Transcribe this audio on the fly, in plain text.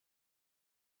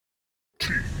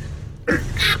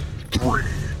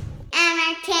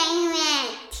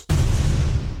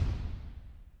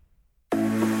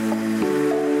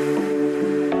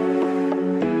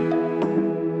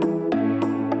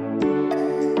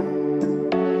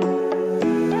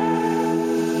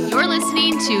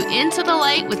listening to Into the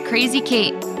Light with Crazy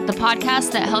Kate, the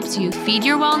podcast that helps you feed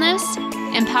your wellness,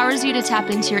 empowers you to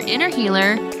tap into your inner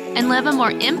healer, and live a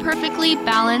more imperfectly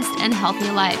balanced and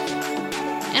healthy life.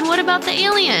 And what about the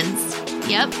aliens?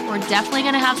 Yep, we're definitely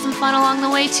going to have some fun along the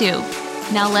way too.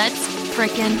 Now let's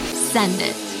frickin' send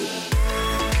it.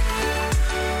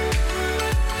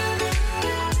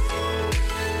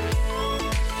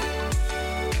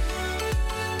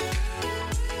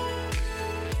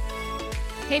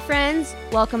 Hey friends,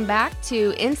 welcome back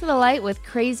to Into the Light with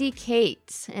Crazy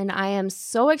Kate, and I am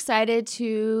so excited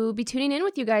to be tuning in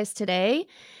with you guys today.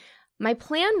 My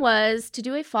plan was to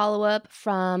do a follow-up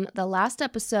from the last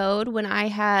episode when I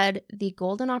had the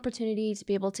golden opportunity to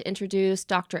be able to introduce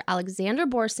Dr. Alexander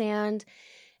Borsand,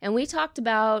 and we talked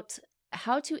about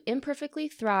how to imperfectly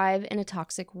thrive in a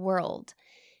toxic world.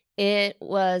 It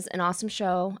was an awesome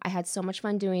show. I had so much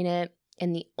fun doing it.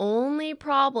 And the only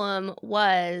problem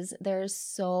was there's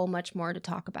so much more to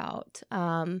talk about.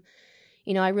 I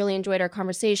really enjoyed our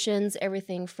conversations,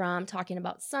 everything from talking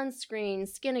about sunscreen,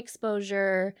 skin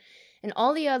exposure, and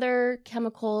all the other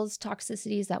chemicals,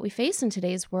 toxicities that we face in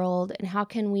today's world, and how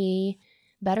can we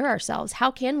better ourselves? How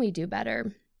can we do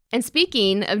better? And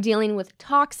speaking of dealing with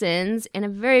toxins in a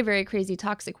very, very crazy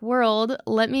toxic world,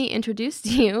 let me introduce to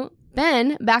you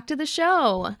Ben back to the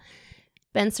show.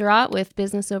 Ben Surratt with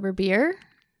Business Over Beer,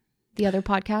 the other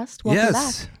podcast. Welcome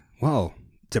back. Well,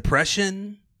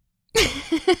 depression,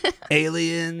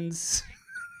 aliens,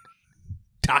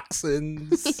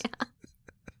 toxins. Yeah.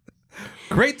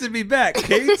 Great to be back,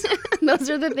 Kate. Those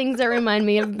are the things that remind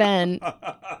me of Ben.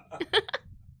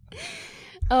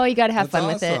 Oh, you got to have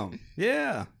fun awesome. With it.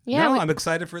 Yeah. No, I'm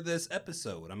excited for this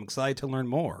episode. I'm excited to learn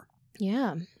more.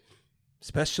 Yeah.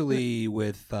 Especially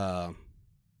with...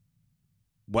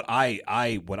 What I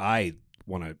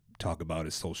want to talk about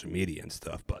is social media and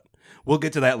stuff, but we'll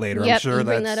get to that later. Yep, I'm sure you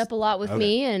bring that up a lot with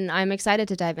me, and I'm excited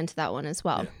to dive into that one as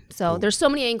well. Yeah, so cool. There's so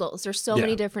many angles. There's so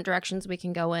many different directions we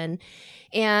can go in,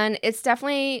 and it's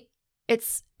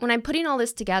when I'm putting all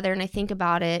this together and I think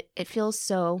about it, it feels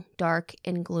so dark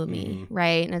and gloomy,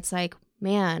 right? And it's like,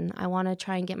 man, I want to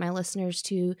try and get my listeners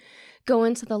to go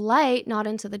into the light, not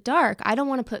into the dark. I don't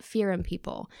want to put fear in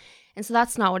people. And so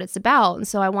that's not what it's about. And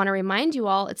so I want to remind you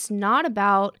all, it's not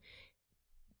about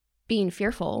being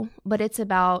fearful, but it's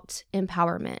about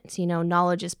empowerment.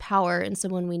 Knowledge is power. And so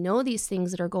when we know these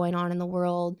things that are going on in the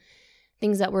world,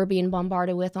 things that we're being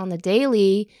bombarded with on the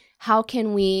daily, how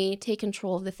can we take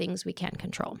control of the things we can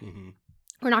control? Mm-hmm.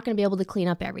 We're not going to be able to clean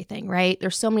up everything, right?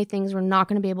 There's so many things we're not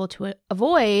going to be able to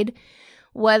avoid,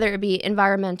 whether it be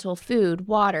environmental, food,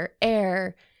 water,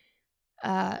 air,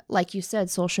 like you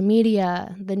said, social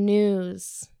media, the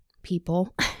news,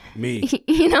 people. Me.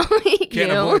 Can't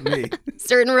avoid me.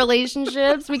 Certain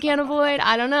relationships we can't avoid.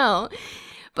 I don't know.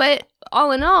 But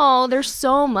all in all, there's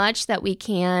so much that we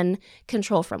can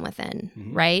control from within,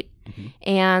 right? Mm-hmm.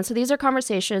 And so these are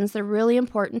conversations. They're really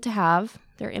important to have.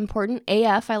 They're important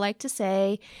AF, I like to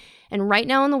say. And right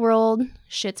now in the world,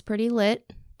 shit's pretty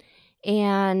lit.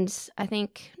 And I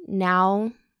think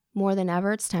now more than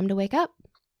ever, it's time to wake up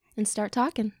and start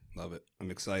talking. Love it.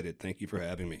 I'm excited. Thank you for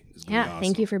having me. Yeah, awesome.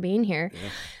 Thank you for being here. Yeah.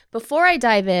 Before I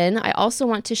dive in, I also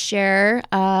want to share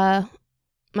my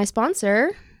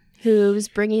sponsor who's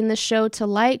bringing the show to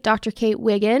light, Dr. Kate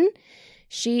Wiggin.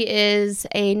 She is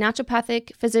a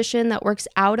naturopathic physician that works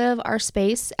out of our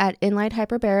space at Inlight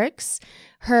Hyperbarics.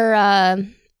 Her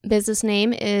business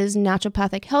name is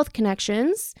Naturopathic Health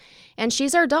Connections, and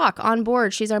she's our doc on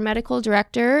board. She's our medical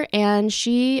director, and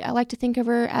I like to think of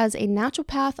her as a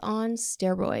naturopath on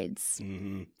steroids.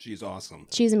 Mm-hmm. She's awesome.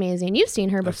 She's amazing. You've seen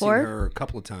her before. I've seen her a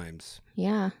couple of times.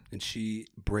 Yeah. And she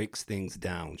breaks things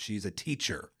down. She's a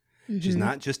teacher. Mm-hmm. She's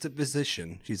not just a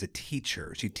physician. She's a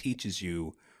teacher. She teaches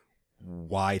you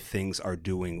why things are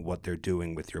doing what they're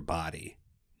doing with your body.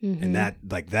 Mm-hmm. And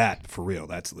that, for real,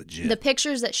 that's legit. The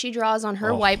pictures that she draws on her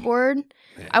whiteboard,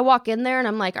 man. I walk in there and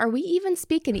I'm like, are we even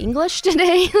speaking English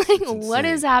today? What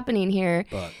is happening here?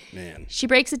 But, man. She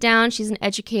breaks it down. She's an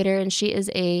educator, and she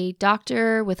is a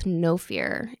doctor with no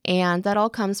fear. And that all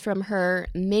comes from her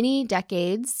many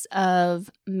decades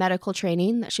of medical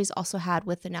training that she's also had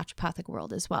with the naturopathic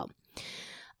world as well.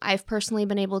 I've personally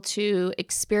been able to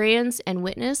experience and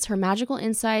witness her magical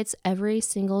insights every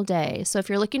single day. So if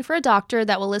you're looking for a doctor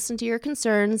that will listen to your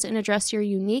concerns and address your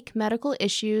unique medical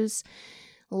issues,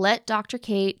 let Dr.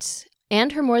 Kate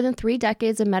and her more than 3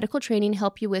 decades of medical training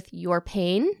help you with your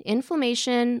pain,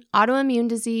 inflammation, autoimmune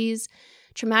disease,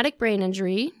 traumatic brain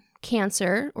injury,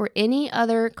 cancer, or any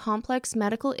other complex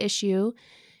medical issue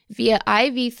via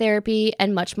IV therapy,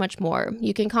 and much, much more.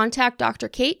 You can contact Dr.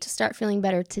 Kate to start feeling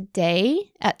better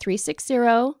today at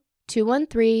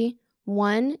 360-213-1010.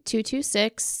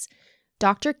 1226.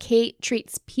 Dr. Kate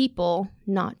treats people,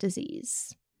 not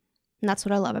disease. And that's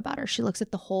what I love about her. She looks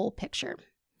at the whole picture.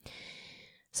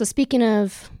 So speaking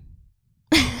of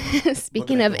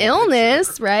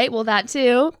illness, right? Well, that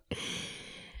too.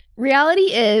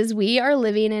 Reality is we are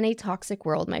living in a toxic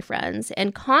world, my friends,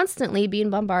 and constantly being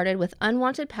bombarded with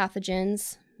unwanted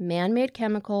pathogens, man-made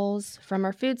chemicals from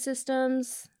our food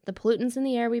systems, the pollutants in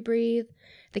the air we breathe,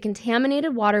 the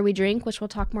contaminated water we drink, which we'll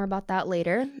talk more about that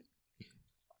later.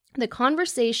 The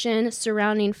conversation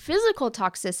surrounding physical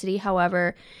toxicity,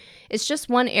 however, is just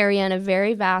one area in a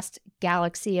very vast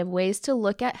galaxy of ways to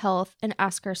look at health and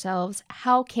ask ourselves,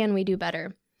 how can we do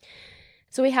better?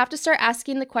 So we have to start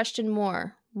asking the question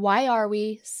more. Why are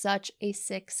we such a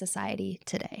sick society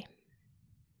today?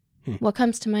 What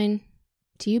comes to mind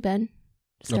to you, Ben?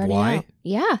 Of why? Out.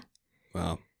 Yeah.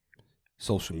 Well,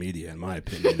 social media, in my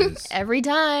opinion, is... Every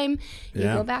time you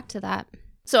go back to that.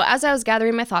 So as I was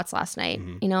gathering my thoughts last night,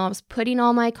 I was putting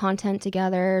all my content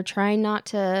together, trying not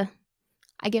to...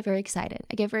 I get very excited.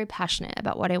 I get very passionate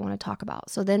about what I want to talk about.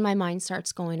 So then my mind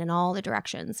starts going in all the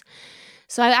directions.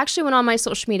 So I actually went on my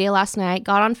social media last night,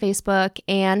 got on Facebook,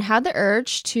 and had the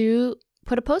urge to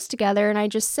put a post together. And I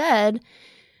just said,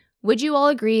 would you all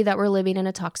agree that we're living in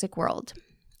a toxic world?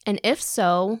 And if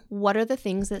so, what are the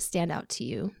things that stand out to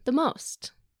you the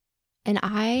most? And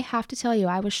I have to tell you,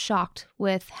 I was shocked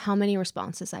with how many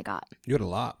responses I got. You had a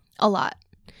lot. A lot.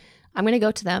 I'm going to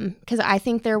go to them because I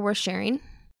think they're worth sharing.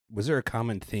 Was there a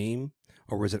common theme,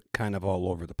 or was it kind of all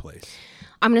over the place?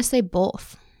 I'm going to say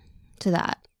both to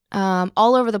that.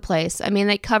 All over the place. I mean,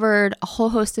 they covered a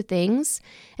whole host of things.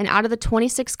 And out of the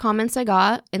 26 comments I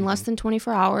got in less than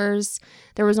 24 hours,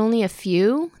 there was only a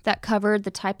few that covered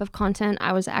the type of content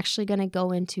I was actually going to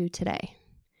go into today.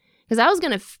 Because I was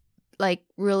going to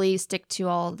really stick to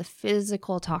all the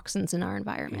physical toxins in our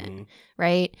environment,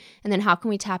 right? And then how can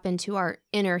we tap into our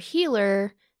inner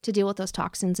healer to deal with those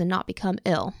toxins and not become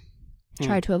ill?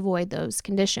 Try to avoid those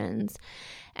conditions.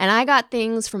 And I got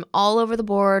things from all over the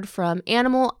board, from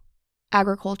animal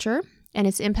agriculture and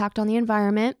its impact on the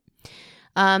environment,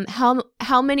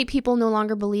 how many people no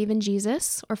longer believe in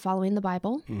Jesus or following the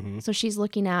Bible. So she's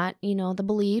looking at, the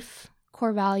belief,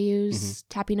 core values,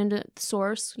 tapping into the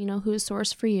source, who's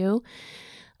source for you.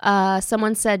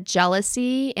 Someone said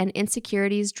jealousy and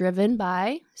insecurities driven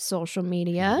by social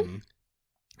media.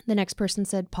 The next person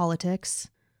said politics.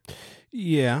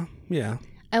 Yeah.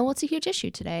 And it's a huge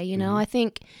issue today. I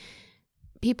think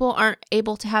people aren't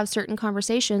able to have certain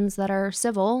conversations that are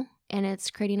civil, and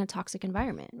it's creating a toxic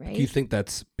environment, right? Do you think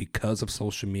that's because of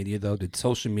social media, though? Did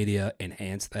social media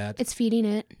enhance that? It's feeding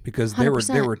it. Because 100%.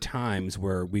 there were times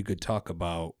where we could talk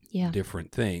about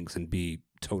different things and be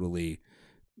totally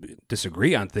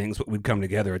disagree on things, but we'd come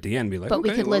together at the end and be like, but we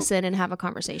could listen and have a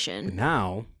conversation.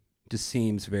 Now, it just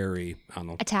seems very, I don't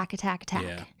know. Attack.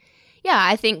 Yeah,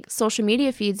 I think social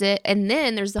media feeds it. And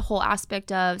then there's the whole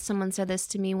aspect of, someone said this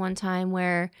to me one time,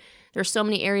 where there's so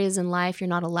many areas in life you're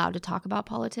not allowed to talk about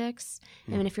politics.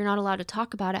 And if you're not allowed to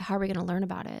talk about it, how are we going to learn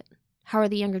about it? How are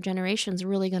the younger generations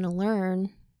really going to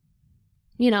learn?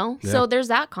 So there's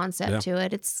that concept to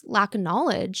it. It's lack of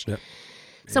knowledge.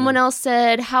 Someone else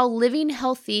said how living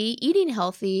healthy, eating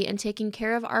healthy, and taking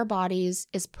care of our bodies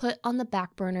is put on the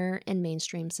back burner in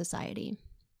mainstream society.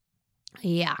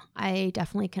 Yeah, I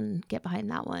definitely can get behind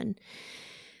that one.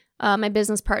 My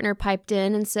business partner piped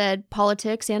in and said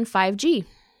politics and 5G,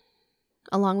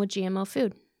 along with GMO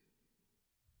food.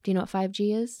 Do you know what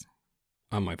 5G is?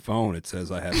 On my phone, it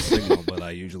says I have signal, but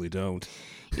I usually don't.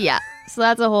 Yeah, so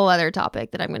that's a whole other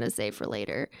topic that I'm going to save for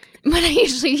later. But I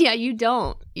usually, you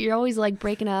don't. You're always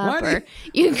breaking up, or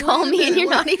you call me and you're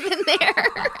not even there.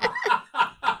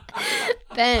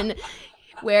 Ben,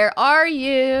 where are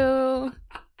you?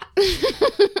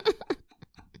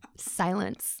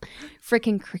 Silence.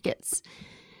 Freaking crickets.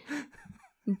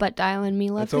 Butt dialing me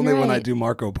left and right. That's only when I do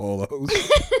Marco Polos.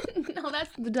 No,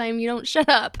 that's the time you don't shut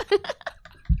up.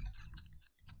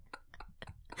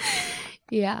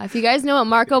 Yeah, if you guys know what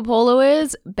Marco Polo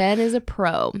is, Ben is a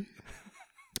pro.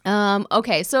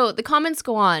 Okay, so the comments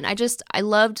go on. I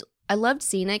loved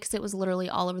seeing it because it was literally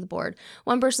all over the board.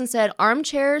 One person said,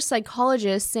 armchair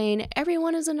psychologist saying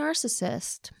everyone is a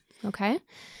narcissist. Okay.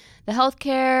 The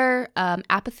healthcare,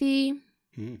 apathy.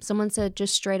 Someone said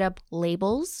just straight up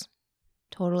labels.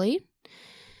 Totally.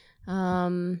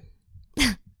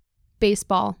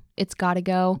 Baseball. It's gotta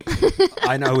go.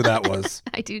 I know who that was.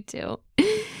 I do too.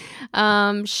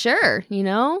 Sure.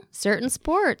 Certain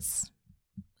sports.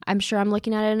 I'm sure I'm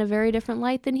looking at it in a very different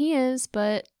light than he is,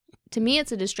 but to me,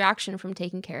 it's a distraction from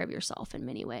taking care of yourself in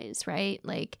many ways, right?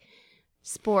 Like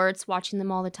sports, watching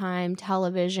them all the time,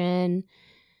 television,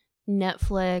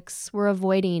 Netflix. We're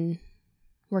avoiding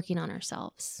working on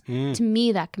ourselves. To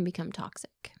me, that can become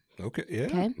toxic. Okay. Yeah.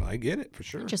 Okay? I get it for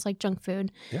sure. Just like junk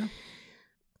food. Yeah.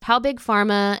 How big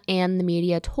pharma and the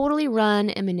media totally run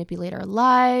and manipulate our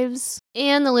lives.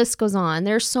 And the list goes on.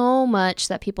 There's so much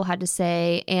that people had to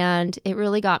say. And it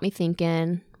really got me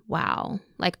thinking, wow.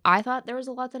 Like, I thought there was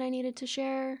a lot that I needed to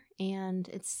share. And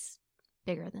it's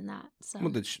bigger than that. So. Well,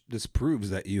 this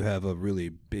proves that you have a really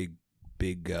big,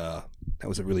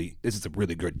 this is a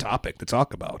really good topic to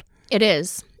talk about. It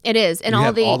is. And you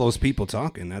have all those people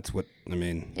talking. That's what, I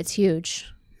mean. It's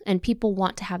huge. And people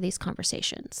want to have these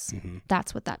conversations. Mm-hmm.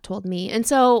 That's what that told me. And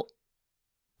so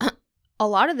a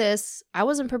lot of this I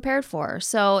wasn't prepared for.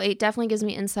 So it definitely gives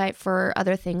me insight for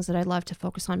other things that I'd love to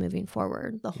focus on moving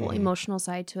forward. The whole emotional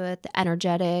side to it, the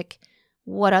energetic,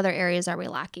 what other areas are we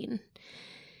lacking?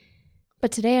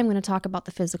 But today I'm going to talk about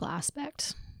the physical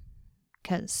aspect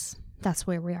because that's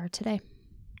where we are today.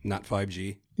 Not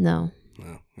 5G? No.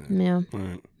 Oh, yeah. All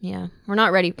right. Yeah. We're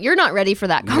not ready. You're not ready for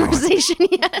that conversation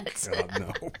yet. God,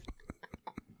 no.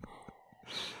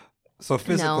 So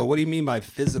physical, What do you mean by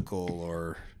physical,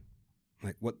 or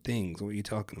like what things? What are you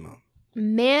talking about?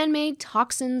 Man-made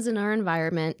toxins in our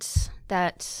environment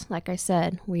that, like I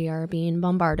said, we are being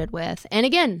bombarded with. And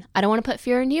again, I don't want to put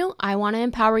fear in you. I want to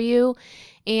empower you.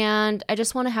 And I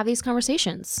just want to have these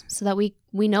conversations so that we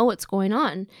know what's going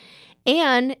on.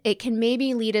 And it can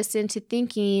maybe lead us into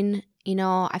thinking,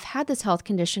 I've had this health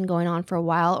condition going on for a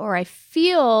while, or I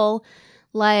feel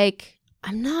like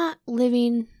I'm not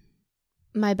living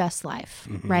my best life,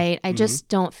 right? I just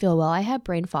don't feel well. I have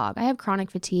brain fog. I have chronic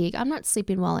fatigue. I'm not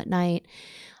sleeping well at night.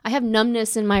 I have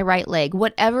numbness in my right leg,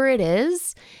 whatever it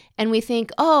is. And we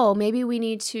think, maybe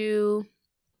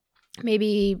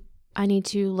I need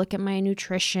to look at my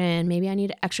nutrition. Maybe I need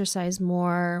to exercise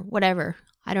more, whatever.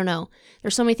 I don't know.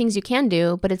 There's so many things you can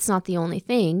do, but it's not the only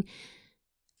thing.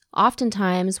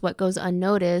 Oftentimes, what goes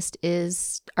unnoticed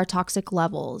is our toxic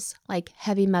levels, like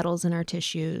heavy metals in our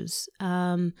tissues,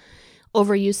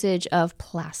 overusage of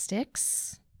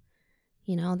plastics.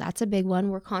 That's a big one.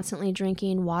 We're constantly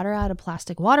drinking water out of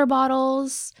plastic water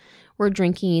bottles. We're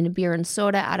drinking beer and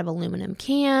soda out of aluminum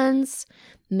cans.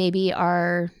 Maybe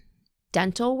our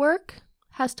dental work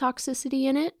has toxicity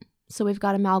in it. So we've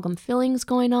got amalgam fillings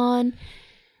going on.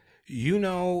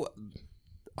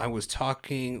 I was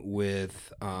talking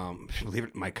with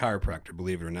my chiropractor,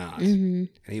 believe it or not, and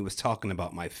he was talking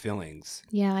about my fillings.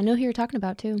 Yeah, I know who you're talking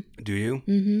about too. Do you?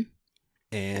 Mm-hmm.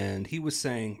 And he was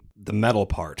saying the metal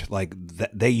part, like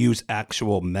they use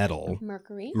actual metal.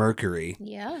 Mercury.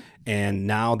 Yeah. And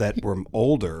now that we're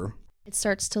older, it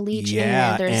starts to leach in.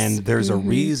 Yeah, and there's a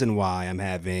reason why I'm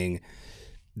having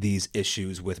these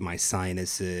issues with my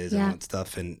sinuses and all that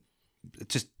stuff, and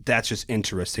that's just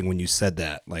interesting when you said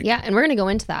that. Like, yeah, and we're gonna go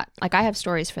into that. Like, I have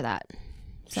stories for that.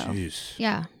 So, geez.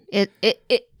 Yeah,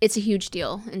 it's a huge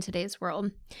deal in today's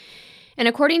world. And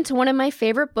according to one of my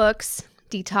favorite books,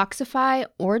 Detoxify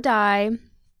or Die,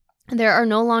 there are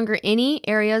no longer any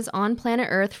areas on planet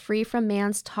Earth free from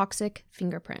man's toxic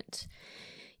fingerprint.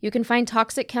 You can find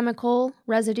toxic chemical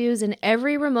residues in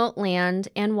every remote land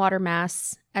and water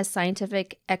mass, as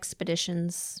scientific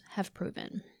expeditions have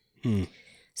proven.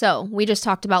 So we just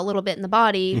talked about a little bit in the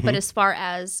body, but as far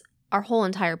as our whole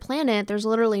entire planet, there's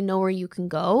literally nowhere you can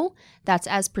go that's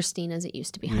as pristine as it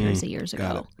used to be hundreds of years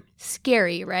ago.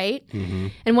 Scary, right?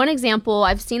 And one example,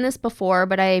 I've seen this before,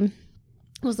 but I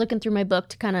was looking through my book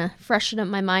to kind of freshen up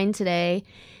my mind today.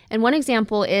 And one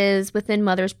example is within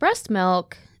mother's breast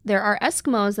milk, there are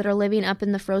Eskimos that are living up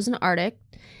in the frozen Arctic,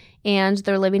 and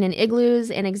they're living in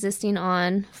igloos and existing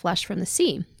on flesh from the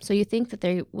sea. So you think that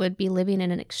they would be living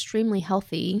in an extremely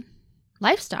healthy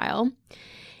lifestyle.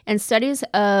 And studies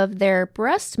of their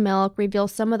breast milk reveal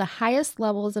some of the highest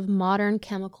levels of modern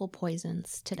chemical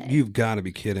poisons today. You've got to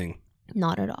be kidding.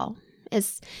 Not at all.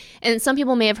 And some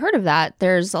people may have heard of that.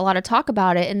 There's a lot of talk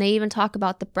about it, and they even talk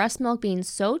about the breast milk being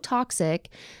so toxic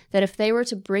that if they were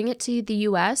to bring it to the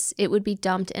U.S., it would be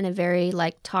dumped in a very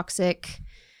toxic,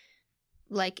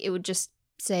 it would just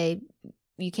say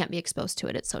you can't be exposed to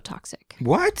it. It's so toxic.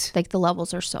 What? The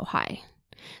levels are so high.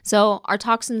 So our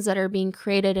toxins that are being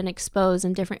created and exposed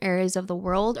in different areas of the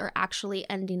world are actually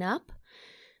ending up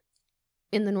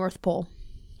in the North Pole,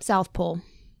 South Pole.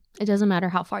 It doesn't matter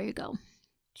how far you go.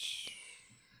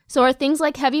 So are things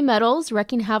like heavy metals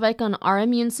wreaking havoc on our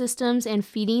immune systems and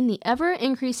feeding the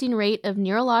ever-increasing rate of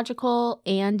neurological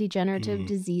and degenerative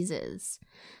diseases?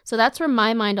 So that's where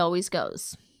my mind always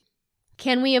goes.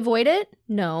 Can we avoid it?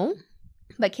 No.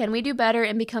 But can we do better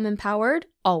and become empowered?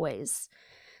 Always.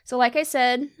 So like I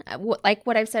said, like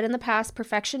what I've said in the past,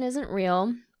 perfection isn't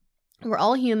real. We're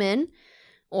all human,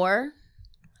 or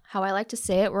how I like to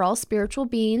say it, we're all spiritual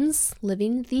beings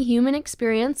living the human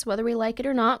experience, whether we like it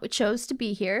or not. We chose to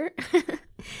be here.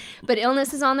 But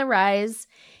illness is on the rise,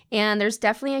 and there's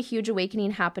definitely a huge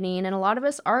awakening happening, and a lot of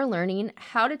us are learning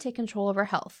how to take control of our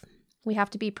health. We have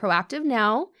to be proactive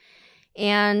now,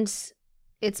 and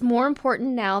it's more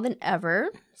important now than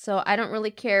ever. So I don't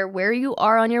really care where you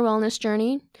are on your wellness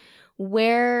journey,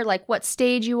 what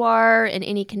stage you are in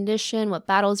any condition, what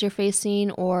battles you're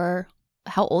facing, or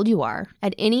how old you are.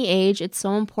 At any age, it's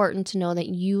so important to know that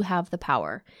you have the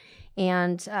power.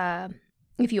 And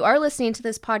if you are listening to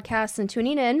this podcast and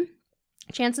tuning in,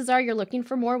 chances are you're looking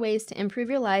for more ways to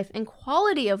improve your life and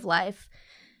quality of life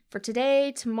for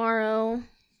today, tomorrow,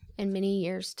 and many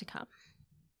years to come.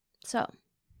 So,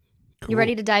 Cool. You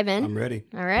ready to dive in? I'm ready.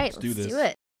 All right, let's do do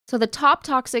it. So the top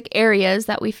toxic areas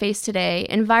that we face today,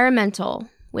 environmental,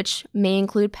 which may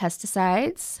include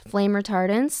pesticides, flame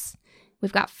retardants.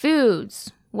 We've got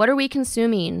foods. What are we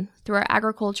consuming through our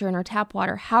agriculture and our tap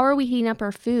water? How are we heating up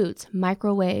our foods?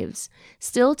 Microwaves.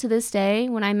 Still to this day,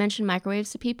 when I mention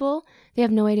microwaves to people, they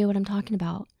have no idea what I'm talking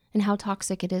about and how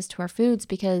toxic it is to our foods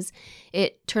because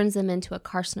it turns them into a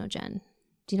carcinogen.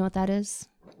 Do you know what that is?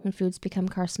 When foods become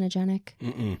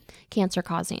carcinogenic? Cancer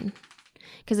causing.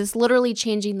 Because it's literally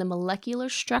changing the molecular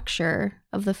structure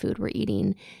of the food we're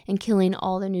eating and killing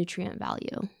all the nutrient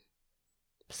value.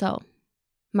 So,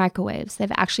 microwaves,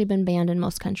 they've actually been banned in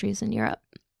most countries in Europe,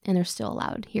 and they're still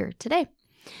allowed here today.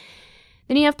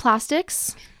 Then you have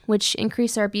plastics, which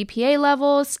increase our BPA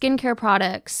levels, skincare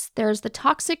products. There's the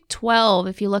Toxic 12,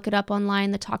 if you look it up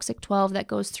online, the Toxic 12 that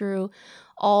goes through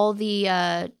all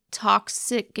the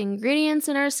toxic ingredients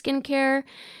in our skincare.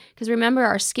 Because remember,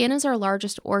 our skin is our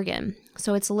largest organ.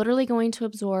 So it's literally going to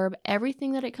absorb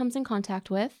everything that it comes in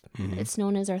contact with. Mm-hmm. It's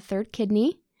known as our third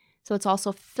kidney. So it's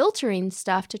also filtering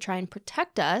stuff to try and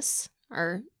protect us,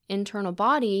 our internal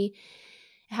body.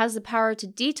 It has the power to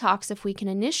detox if we can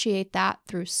initiate that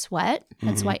through sweat.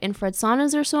 That's why infrared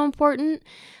saunas are so important.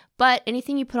 But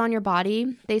anything you put on your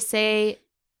body, they say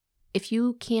if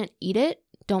you can't eat it,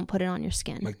 don't put it on your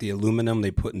skin. Like the aluminum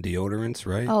they put in deodorants,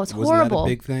 right? Oh, it's Wasn't horrible.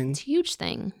 That a big thing? It's a huge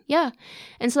thing. Yeah.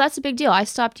 And so that's a big deal. I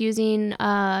stopped using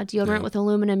deodorant with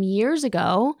aluminum years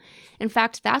ago. In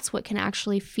fact, that's what can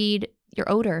actually feed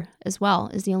your odor as well,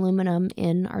 is the aluminum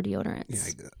in our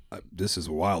deodorants. Yeah, this is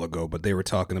a while ago, but they were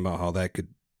talking about how that could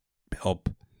help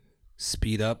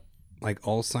speed up like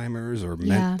Alzheimer's or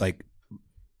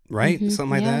right? Something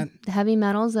like that. The heavy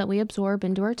metals that we absorb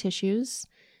into our tissues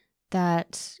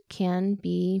that can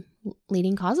be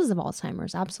leading causes of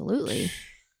Alzheimer's. Absolutely.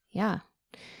 Yeah.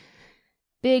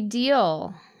 Big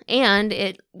deal. And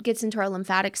it gets into our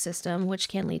lymphatic system, which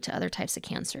can lead to other types of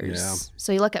cancers. Yeah.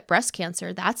 So you look at breast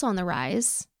cancer, that's on the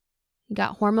rise. You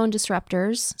got hormone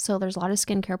disruptors. So there's a lot of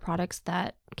skincare products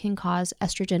that can cause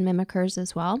estrogen mimickers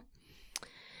as well.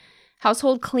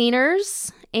 Household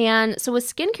cleaners. And so with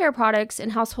skincare products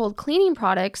and household cleaning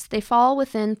products, they fall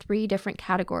within 3 different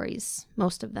categories.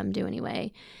 Most of them do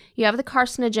anyway. You have the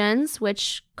carcinogens,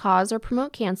 which cause or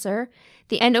promote cancer.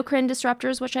 The endocrine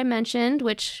disruptors, which I mentioned,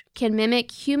 which can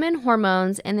mimic human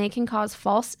hormones, and they can cause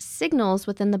false signals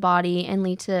within the body and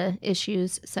lead to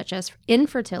issues such as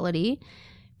infertility,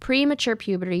 premature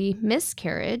puberty,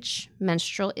 miscarriage,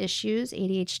 menstrual issues,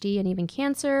 ADHD, and even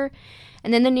cancer.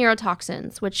 And then the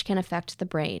neurotoxins, which can affect the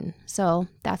brain. So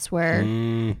that's where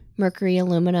mercury,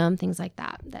 aluminum, things like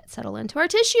that settle into our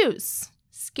tissues.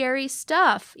 Scary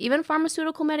stuff. Even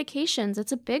pharmaceutical medications,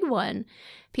 it's a big one.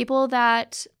 People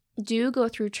that do go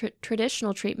through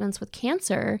traditional treatments with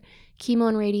cancer, chemo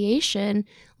and radiation,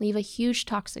 leave a huge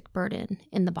toxic burden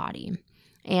in the body.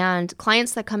 And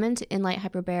clients that come into Enlight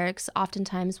Hyperbarics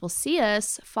oftentimes will see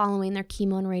us following their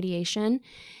chemo and radiation,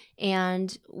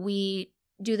 and we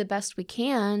do the best we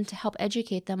can to help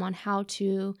educate them on how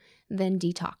to then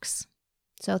detox.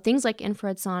 So things like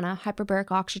infrared sauna, hyperbaric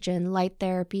oxygen, light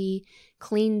therapy,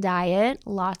 clean diet,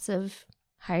 lots of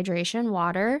hydration,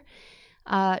 water,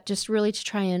 just really to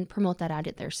try and promote that out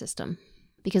of their system.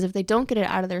 Because if they don't get it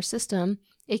out of their system,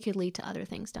 it could lead to other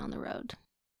things down the road.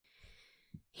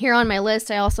 Here on my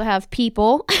list, I also have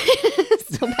people.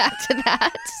 So back to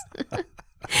that.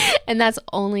 And that's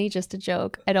only just a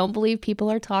joke. I don't believe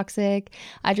people are toxic.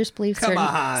 I just believe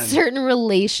certain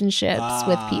relationships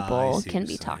with people can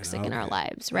be toxic in our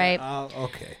lives, right?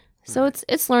 Okay. So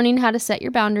it's learning how to set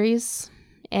your boundaries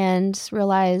and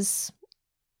realize,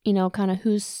 kind of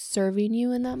who's serving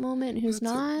you in that moment and who's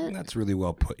not. That's really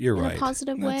well put. You're right. In a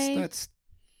positive way.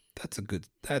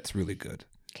 That's really good.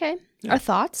 Okay. Yeah. Our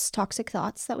thoughts, toxic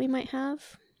thoughts that we might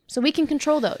have. So we can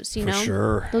control those, For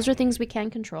sure. Those are things we can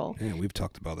control. Yeah, we've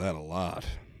talked about that a lot.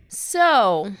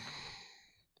 So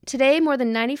today, more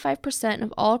than 95%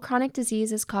 of all chronic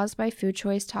disease is caused by food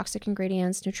choice, toxic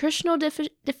ingredients, nutritional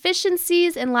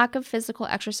deficiencies, and lack of physical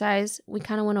exercise. We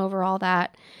kind of went over all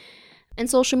that. And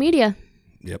social media.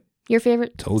 Yep. Your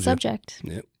favorite Told subject.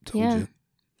 You. Yep. Told you.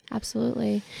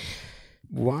 Absolutely.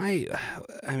 Why?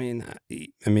 I mean,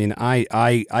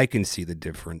 I can see the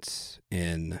difference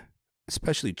in,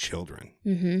 especially children.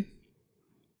 Mm-hmm.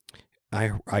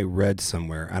 I read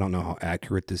somewhere, I don't know how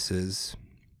accurate this is,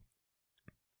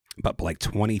 but like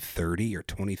 2030 or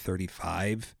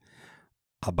 2035,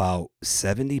 about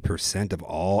 70% of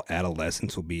all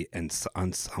adolescents will be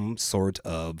on some sort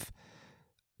of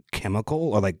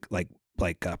chemical or like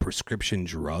a prescription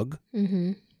drug.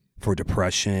 Mm-hmm. For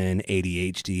depression,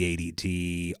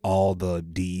 ADHD, ADD, all the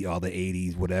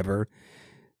 80s, whatever.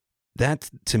 That's,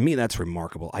 to me, that's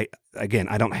remarkable. I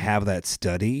don't have that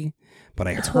study, but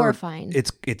it's horrifying.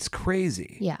 It's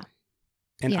crazy. Yeah.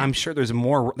 And I'm sure there's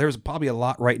probably a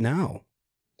lot right now.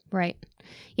 Right.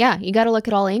 Yeah, you got to look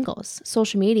at all angles.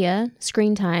 Social media,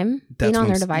 screen time, being on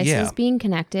their devices, being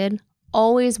connected,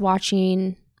 always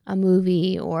watching a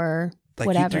movie or like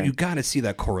whatever. You got to see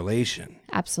that correlation.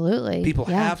 Absolutely. People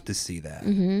have to see that.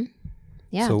 Mm-hmm.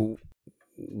 Yeah. So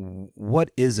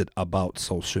what is it about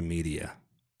social media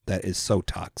that is so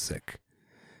toxic?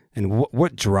 And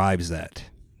what drives that,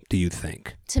 do you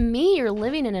think? To me, you're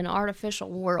living in an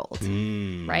artificial world,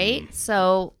 right?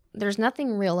 So there's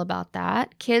nothing real about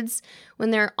that. Kids,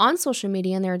 when they're on social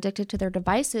media and they're addicted to their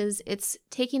devices, it's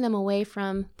taking them away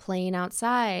from playing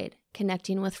outside,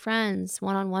 connecting with friends,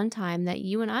 one-on-one time that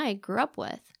you and I grew up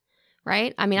with.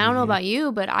 Right? I mean, I don't know about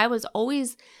you, but I was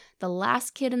always the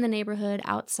last kid in the neighborhood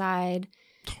outside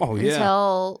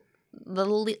until the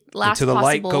last until the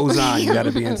light goes on. You got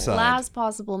to be inside. Last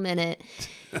possible minute.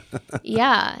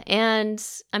 Yeah. And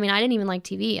I mean, I didn't even like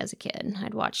TV as a kid.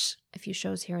 I'd watch a few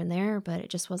shows here and there, but it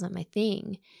just wasn't my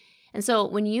thing. And so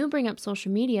when you bring up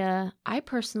social media, I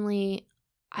personally,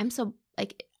 I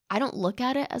don't look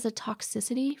at it as a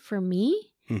toxicity for me.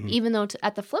 Mm-hmm. Even though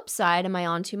at the flip side, am I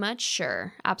on too much?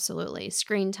 Sure, absolutely.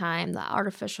 Screen time, the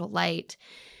artificial light,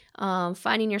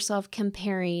 finding yourself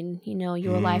comparing,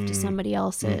 your life to somebody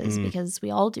else's, because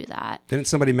we all do that. Didn't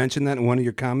somebody mention that in one of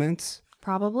your comments?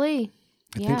 Probably.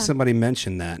 I think somebody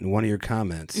mentioned that in one of your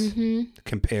comments. Mm-hmm.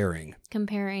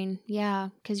 Comparing, yeah,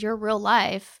 because your real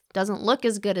life doesn't look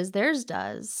as good as theirs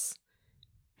does.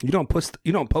 You don't post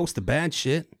the bad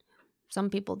shit. Some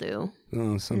people do.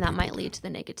 Oh, and that might lead to the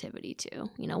negativity too.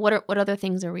 What other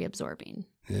things are we absorbing?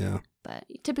 Yeah. But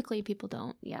typically people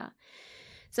don't. Yeah.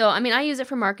 So, I mean, I use it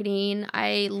for marketing.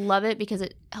 I love it because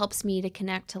it helps me to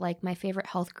connect to like my favorite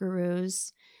health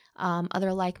gurus,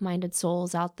 other like-minded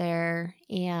souls out there,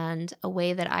 and a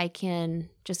way that I can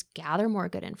just gather more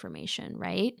good information,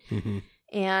 right? Mm-hmm.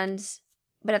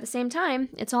 But at the same time,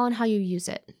 it's all in how you use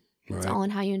it. It's all in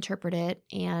how you interpret it,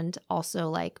 and also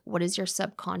like what is your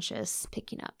subconscious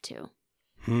picking up to.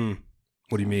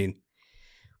 What do you mean?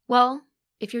 Well,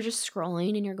 if you're just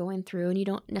scrolling and you're going through and you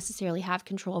don't necessarily have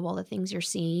control of all the things you're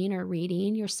seeing or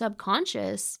reading, your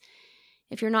subconscious,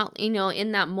 if you're not,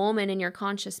 in that moment in your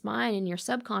conscious mind, and your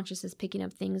subconscious is picking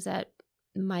up things that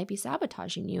might be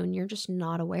sabotaging you and you're just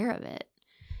not aware of it.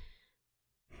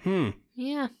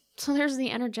 Yeah. So there's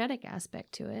the energetic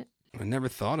aspect to it. I never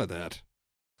thought of that.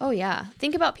 Oh, yeah.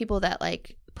 Think about people that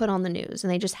like put on the news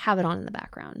and they just have it on in the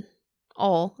background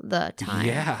all the time.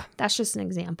 Yeah. That's just an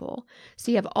example. So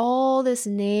you have all this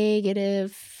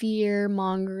negative,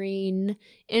 fear-mongering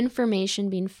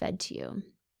information being fed to you.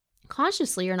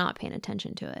 Consciously, you're not paying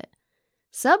attention to it.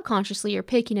 Subconsciously, you're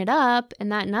picking it up,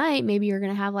 and that night, maybe you're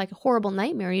going to have like a horrible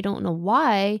nightmare. You don't know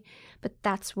why, but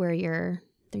that's where your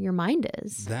mind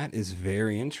is. That is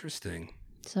very interesting.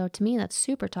 So to me, that's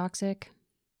super toxic.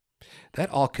 That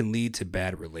all can lead to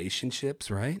bad relationships,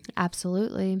 right?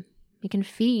 Absolutely. It can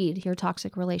feed your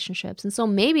toxic relationships. And so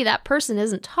maybe that person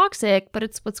isn't toxic, but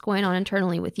it's what's going on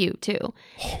internally with you too.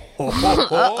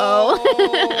 Uh-oh.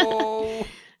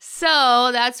 So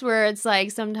that's where it's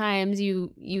like sometimes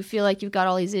you feel like you've got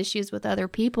all these issues with other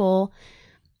people.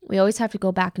 We always have to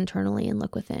go back internally and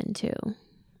look within too.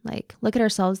 Like look at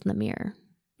ourselves in the mirror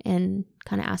and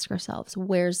kind of ask ourselves,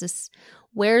 where's this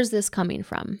coming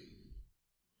from?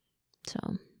 So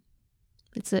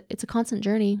it's a constant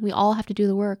journey. We all have to do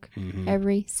the work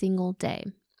every single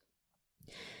day.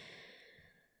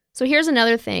 So here's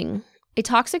another thing. A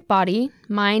toxic body,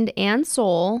 mind, and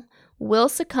soul will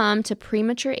succumb to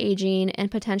premature aging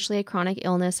and potentially a chronic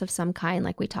illness of some kind,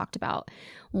 like we talked about.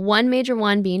 One major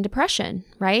one being depression,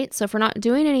 right? So if we're not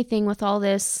doing anything with all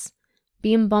this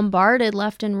being bombarded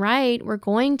left and right, we're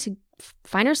going to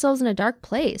find ourselves in a dark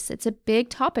place. It's a big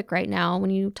topic right now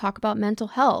when you talk about mental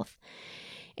health.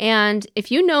 And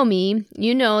if you know me,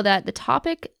 you know that the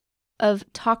topic of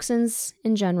toxins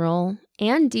in general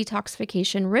and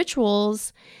detoxification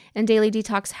rituals and daily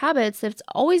detox habits, that's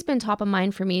always been top of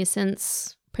mind for me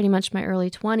since pretty much my early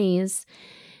 20s.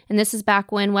 And this is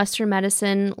back when Western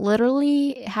medicine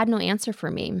literally had no answer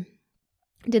for me.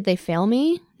 Did they fail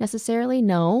me necessarily?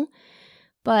 No.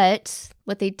 But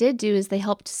what they did do is they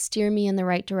helped steer me in the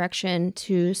right direction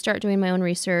to start doing my own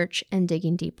research and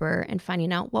digging deeper and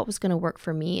finding out what was going to work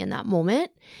for me in that moment.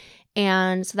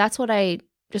 And so that's what I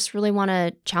just really want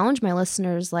to challenge my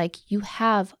listeners. Like, you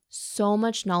have so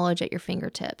much knowledge at your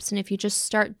fingertips. And if you just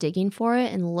start digging for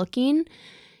it and looking,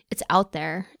 it's out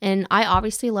there. And I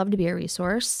obviously love to be a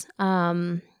resource.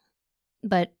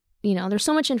 But, there's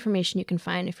so much information you can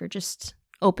find if you're just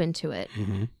open to it.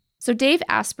 Mm-hmm. So Dave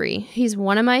Asprey, he's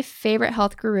one of my favorite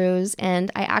health gurus,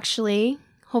 and I actually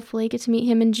hopefully get to meet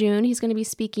him in June. He's going to be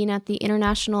speaking at the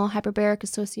International Hyperbaric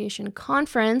Association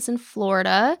Conference in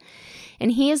Florida,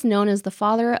 and he is known as the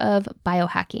father of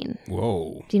biohacking.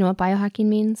 Whoa. Do you know what biohacking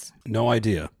means? No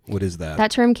idea. What is that?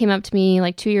 That term came up to me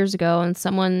like 2 years ago, and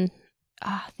someone,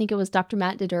 I think it was Dr.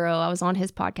 Matt Diduro, I was on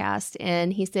his podcast,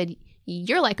 and he said,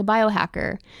 "You're like a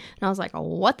biohacker." And I was like,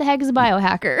 what the heck is a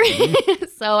biohacker? Mm-hmm.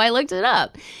 So I looked it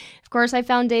up. Of course, I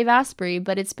found Dave Asprey,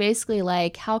 but it's basically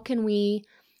like, how can we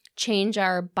change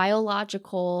our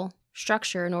biological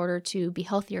structure in order to be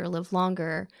healthier, live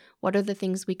longer? What are the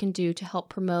things we can do to help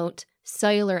promote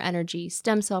cellular energy,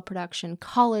 stem cell production,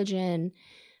 collagen,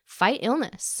 fight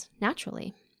illness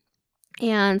naturally?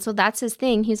 And so that's his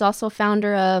thing. He's also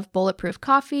founder of Bulletproof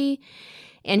Coffee.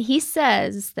 And he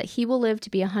says that he will live to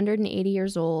be 180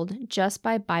 years old just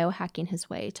by biohacking his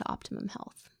way to optimum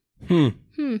health.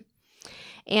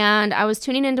 And I was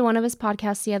tuning into one of his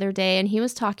podcasts the other day, and he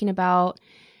was talking about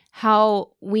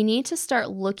how we need to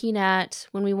start looking at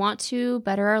when we want to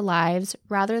better our lives,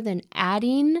 rather than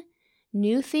adding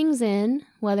new things in,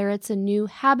 whether it's a new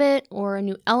habit or a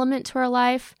new element to our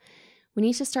life, we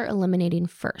need to start eliminating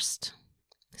first.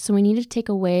 So we need to take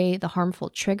away the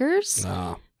harmful triggers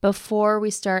before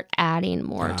we start adding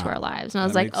more to our lives. And I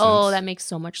was like, that makes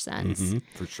so much sense. Mm-hmm,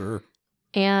 for sure.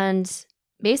 And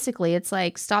basically, it's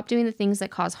like, stop doing the things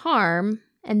that cause harm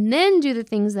and then do the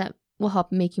things that will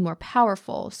help make you more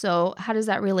powerful. So how does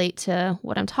that relate to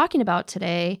what I'm talking about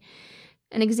today?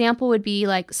 An example would be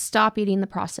like, stop eating the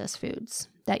processed foods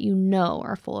that you know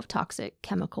are full of toxic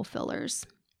chemical fillers.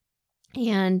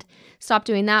 And stop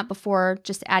doing that before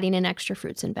just adding in extra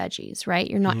fruits and veggies, right?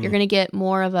 You're going to get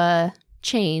more of a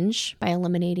change by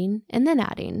eliminating and then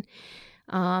adding.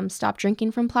 Stop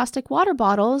drinking from plastic water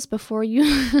bottles before you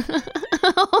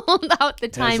hold out the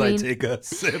timing. As I take a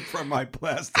sip from my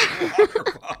plastic water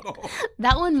bottle.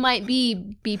 That one might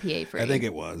be BPA free. I think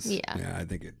it was. Yeah, I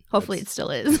think it. Hopefully it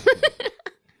still is.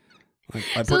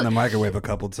 I put in the microwave a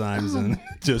couple times and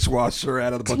just washed her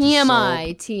out of the bunch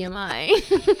TMI, of soap. TMI.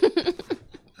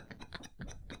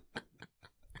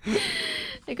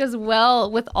 It goes well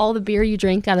with all the beer you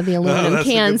drink out of the aluminum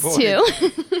cans too.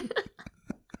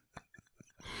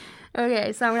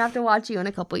 Okay, so I'm going to have to watch you in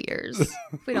a couple years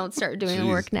if we don't start doing the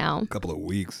work now. A couple of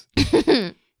weeks.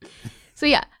 So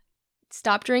yeah,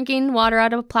 stop drinking water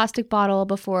out of a plastic bottle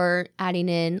before adding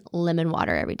in lemon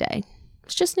water every day.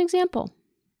 It's just an example.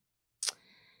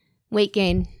 Weight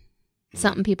gain,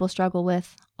 something people struggle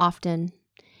with often.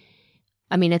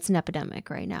 I mean, it's an epidemic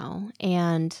right now.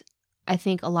 And I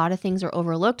think a lot of things are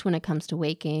overlooked when it comes to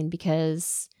weight gain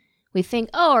because we think,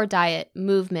 our diet,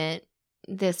 movement,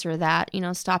 this or that,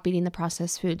 stop eating the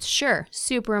processed foods. Sure,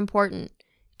 super important.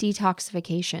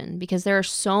 Detoxification, because there are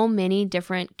so many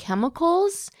different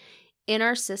chemicals in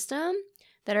our system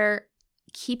that are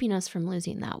keeping us from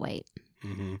losing that weight.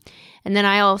 Mm-hmm. And then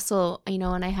I also,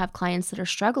 when I have clients that are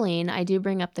struggling, I do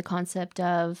bring up the concept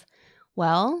of,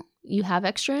 well, you have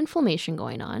extra inflammation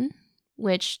going on,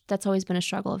 which that's always been a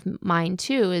struggle of mine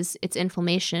too, is it's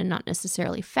inflammation, not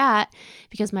necessarily fat,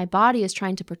 because my body is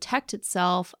trying to protect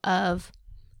itself of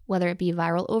whether it be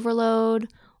viral overload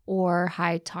or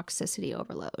high toxicity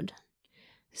overload.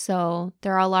 So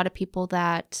there are a lot of people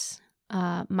that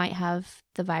might have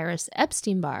the virus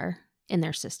Epstein-Barr in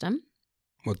their system.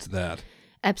 What's that?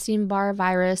 Epstein-Barr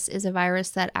virus is a virus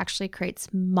that actually creates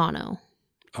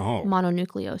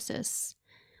mononucleosis,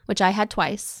 which I had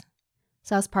twice.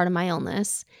 So that's part of my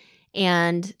illness.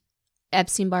 And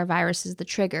Epstein-Barr virus is the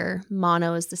trigger.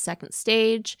 Mono is the second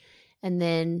stage. And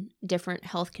then different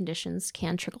health conditions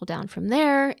can trickle down from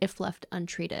there if left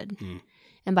untreated.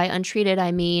 And by untreated,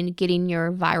 I mean getting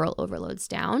your viral overloads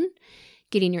down,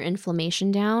 getting your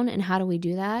inflammation down. And how do we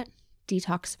do that?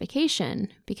 Detoxification,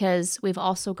 because we've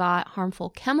also got harmful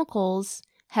chemicals,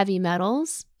 heavy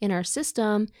metals in our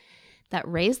system that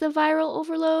raise the viral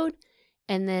overload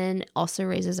and then also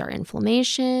raises our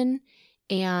inflammation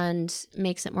and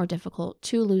makes it more difficult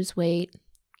to lose weight,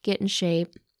 get in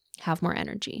shape, have more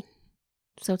energy.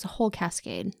 So it's a whole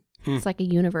cascade. It's like a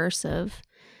universe of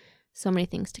so many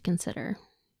things to consider.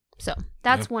 So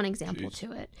that's one example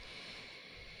to it.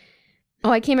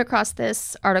 Oh, I came across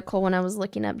this article when I was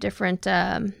looking up different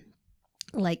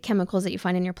like chemicals that you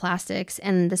find in your plastics,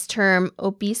 and this term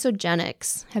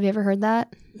obesogenics. Have you ever heard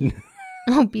that?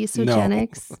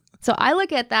 Obesogenics. No. So I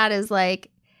look at that as like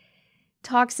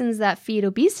toxins that feed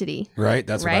obesity. Right.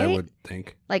 That's what I would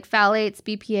think. Like phthalates,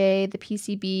 BPA, the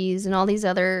PCBs, and all these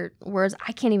other words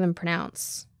I can't even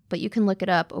pronounce, but you can look it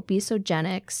up.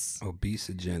 Obesogenics.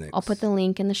 Obesogenics. I'll put the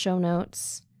link in the show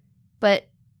notes. But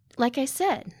like I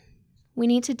said, we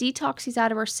need to detox these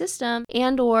out of our system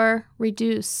and or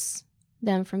reduce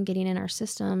them from getting in our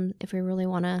system if we really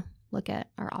want to look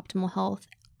at our optimal health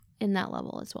in that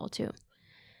level as well too.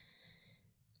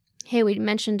 Hey, we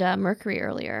mentioned mercury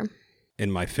earlier.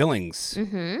 In my fillings.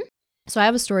 Mm-hmm. So I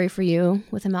have a story for you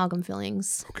with amalgam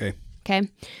fillings. Okay.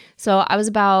 So I was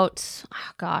about,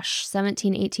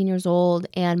 17, 18 years old,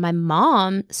 and my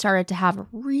mom started to have a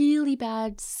really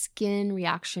bad skin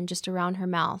reaction just around her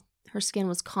mouth. Her skin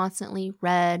was constantly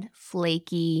red,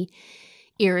 flaky,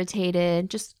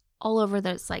 irritated, just all over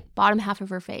the bottom half of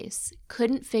her face.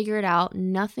 Couldn't figure it out.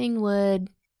 Nothing would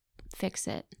fix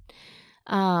it.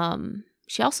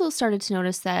 She also started to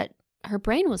notice that her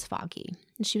brain was foggy,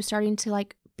 and she was starting to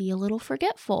be a little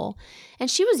forgetful.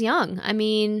 And she was young. I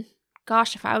mean,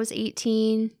 gosh, if I was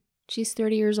 18, she's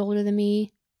 30 years older than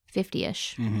me,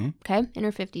 50-ish, okay, in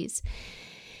her 50s.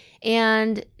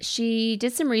 And she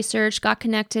did some research, got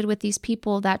connected with these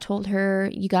people that told her,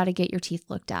 you got to get your teeth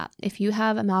looked at. If you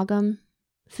have amalgam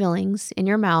fillings in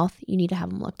your mouth, you need to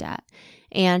have them looked at.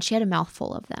 And she had a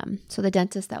mouthful of them. So the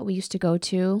dentist that we used to go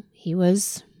to, he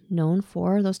was known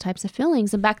for those types of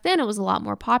fillings. And back then it was a lot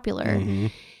more popular.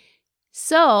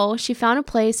 So she found a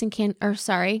place in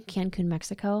Cancun,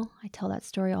 Mexico. I tell that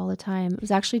story all the time. It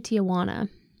was actually Tijuana,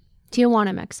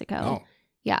 Mexico. Oh.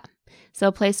 Yeah. So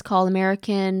a place called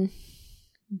American.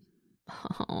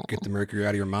 Get the mercury out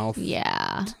of your mouth.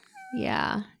 Yeah.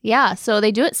 So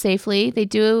they do it safely. They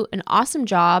do an awesome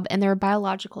job, and they're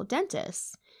biological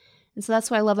dentists. And so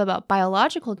that's what I love about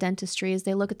biological dentistry is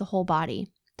they look at the whole body.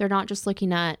 They're not just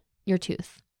looking at your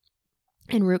tooth.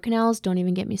 And root canals, don't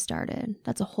even get me started.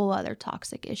 That's a whole other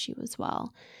toxic issue as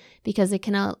well, because it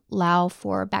can allow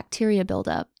for bacteria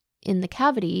buildup in the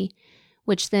cavity,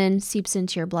 which then seeps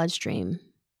into your bloodstream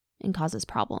and causes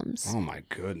problems. Oh my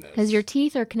goodness. Because your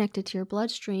teeth are connected to your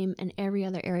bloodstream and every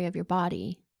other area of your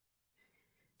body.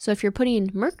 So if you're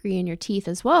putting mercury in your teeth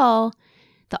as well,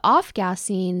 the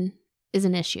off-gassing is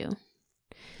an issue.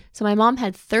 So my mom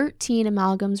had 13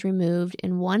 amalgams removed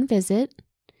in one visit.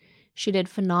 She did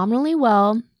phenomenally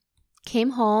well,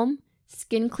 came home,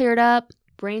 skin cleared up,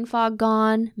 brain fog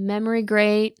gone, memory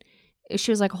great.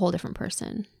 She was like a whole different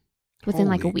person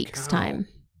within a week's time.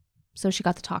 So she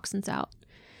got the toxins out.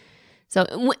 So,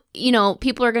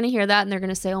 people are going to hear that and they're going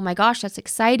to say, oh my gosh, that's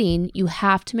exciting. You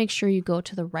have to make sure you go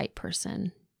to the right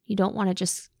person. You don't want to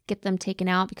just get them taken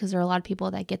out because there are a lot of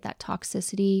people that get that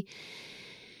toxicity.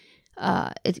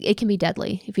 It can be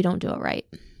deadly if you don't do it right.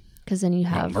 Because then you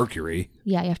have mercury.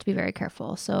 Yeah, you have to be very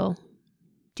careful. So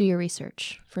do your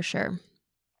research for sure.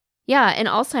 Yeah, and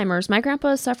Alzheimer's. My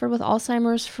grandpa suffered with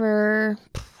Alzheimer's for,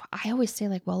 I always say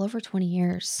well over 20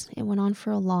 years. It went on for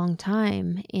a long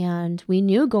time. And we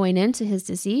knew going into his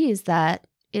disease that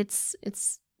it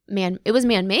was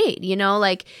man-made,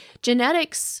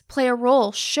 genetics play a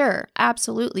role. Sure,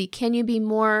 absolutely. Can you be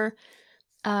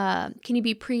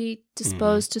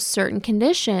predisposed to certain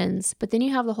conditions? But then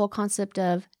you have the whole concept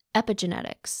of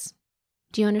epigenetics.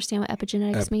 Do you understand what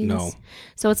epigenetics means? No.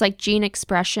 So it's like gene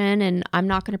expression, and I'm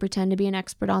not going to pretend to be an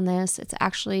expert on this. It's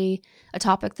actually a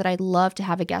topic that I'd love to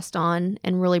have a guest on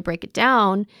and really break it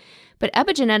down. But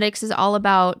epigenetics is all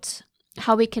about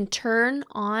how we can turn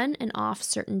on and off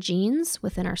certain genes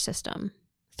within our system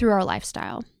through our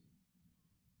lifestyle.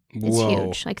 It's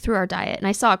huge, through our diet. And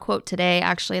I saw a quote today,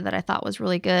 actually, that I thought was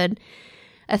really good.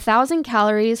 1,000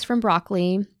 calories from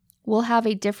broccoli will have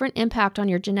a different impact on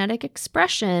your genetic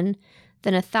expression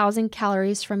than 1,000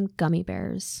 calories from gummy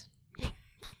bears.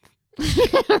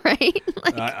 Right?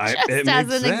 Just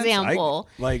as an example.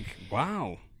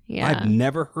 Wow. Yeah. I've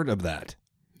never heard of that.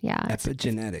 Yeah.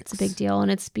 Epigenetics. It's a big deal,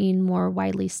 and it's being more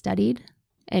widely studied.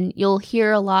 And you'll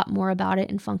hear a lot more about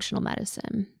it in functional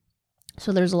medicine.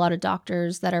 So there's a lot of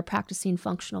doctors that are practicing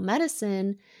functional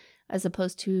medicine as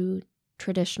opposed to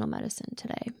traditional medicine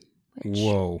today. Which,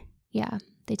 Whoa. Yeah,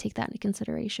 they take that into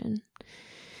consideration.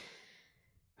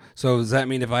 So does that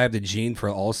mean if I have the gene for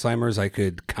Alzheimer's, I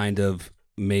could kind of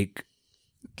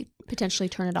Potentially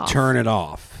turn it off. Turn it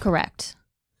off. Correct.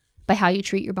 By how you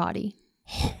treat your body.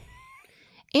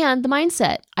 And the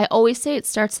mindset. I always say it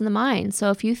starts in the mind.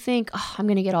 So if you think, oh, I'm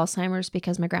going to get Alzheimer's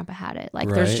because my grandpa had it, like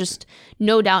there's just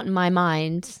no doubt in my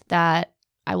mind that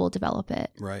I will develop it.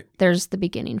 Right. There's the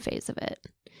beginning phase of it.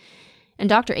 And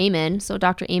Dr. Amen,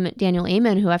 Daniel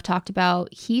Amen, who I've talked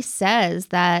about, he says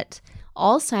that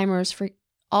Alzheimer's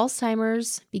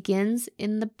begins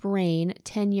in the brain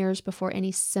 10 years before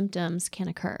any symptoms can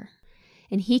occur.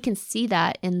 And he can see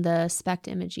that in the SPECT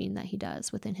imaging that he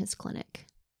does within his clinic.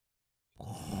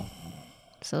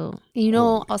 So,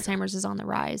 Alzheimer's is on the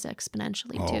rise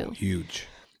exponentially too. Oh, huge.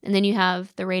 And then you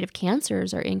have the rate of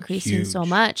cancers are increasing so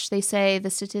much. They say the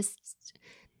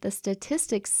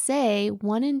statistics say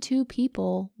 1 in 2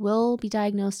 people will be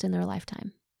diagnosed in their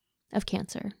lifetime of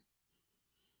cancer.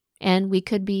 And we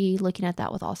could be looking at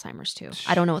that with Alzheimer's too.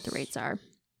 I don't know what the rates are.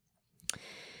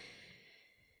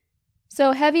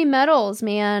 So heavy metals,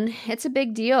 man, it's a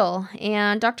big deal.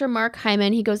 And Dr. Mark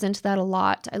Hyman, he goes into that a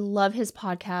lot. I love his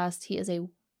podcast. He is a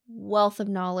wealth of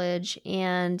knowledge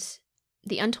and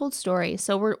the untold story.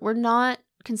 So we're not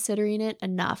considering it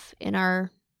enough in our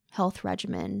health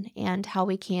regimen and how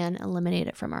we can eliminate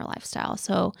it from our lifestyle.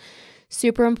 So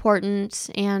super important.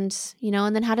 And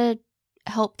then how to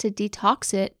help to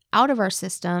detox it out of our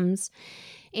systems.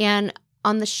 And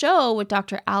on the show with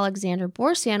Dr. Alexander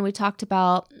Borsan, we talked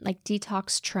about like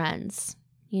detox trends,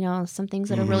 some things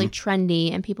that are really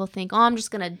trendy and people think, oh, I'm just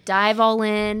going to dive all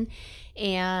in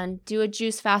and do a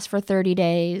juice fast for 30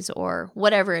 days or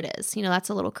whatever it is. That's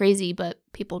a little crazy, but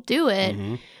people do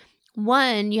it.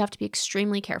 One, you have to be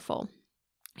extremely careful.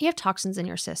 You have toxins in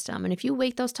your system. And if you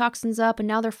wake those toxins up and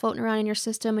now they're floating around in your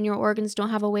system and your organs don't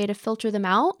have a way to filter them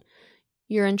out,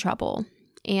 you're in trouble.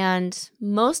 And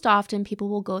most often people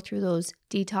will go through those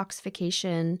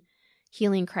detoxification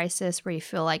healing crisis where you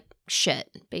feel like shit,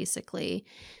 basically,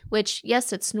 which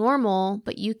yes, it's normal,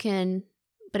 but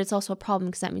it's also a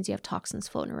problem because that means you have toxins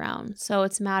floating around. So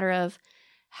it's a matter of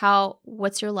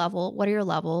what's your level? What are your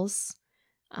levels?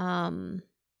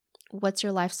 What's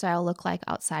your lifestyle look like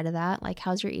outside of that? Like,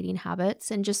 how's your eating habits?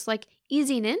 And just like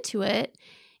easing into it.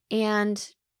 And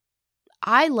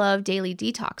I love daily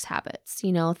detox habits,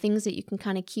 things that you can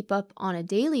kind of keep up on a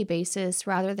daily basis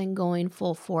rather than going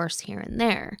full force here and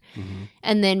there.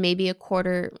 And then maybe a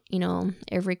quarter,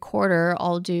 every quarter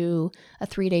I'll do a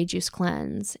 3-day juice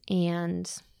cleanse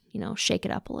and, shake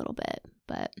it up a little bit.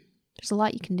 But there's a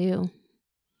lot you can do.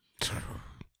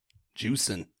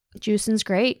 Juicing's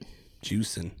great.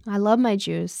 I love my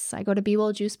juice. I go to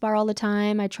B-Well Juice Bar all the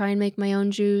time. I try and make my own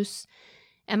juice.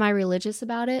 Am I religious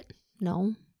about it?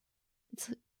 No. It's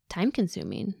time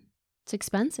consuming. It's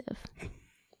expensive,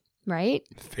 right?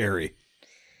 Very.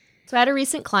 So I had a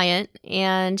recent client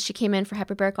and she came in for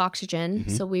hyperbaric oxygen.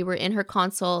 So we were in her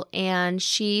consult and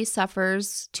she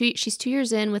suffers, she's 2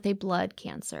 years in with a blood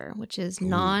cancer, which is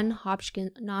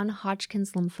non-Hodgkin's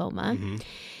lymphoma.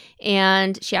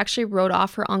 And she actually wrote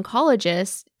off her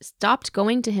oncologist, stopped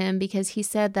going to him because he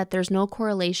said that there's no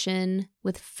correlation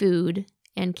with food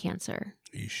and cancer.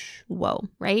 Eesh. Whoa,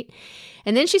 right?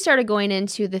 And then she started going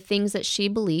into the things that she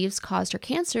believes caused her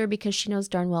cancer because she knows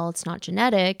darn well it's not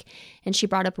genetic. And she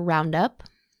brought up Roundup.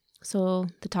 So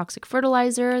the toxic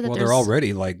fertilizer. They're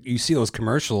already you see those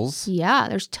commercials. Yeah,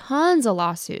 there's tons of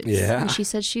lawsuits. Yeah. And she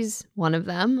said she's one of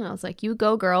them. And I was like, you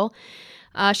go, girl.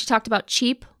 She talked about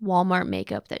cheap Walmart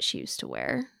makeup that she used to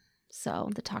wear.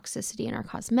 So the toxicity in our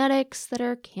cosmetics that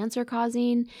are cancer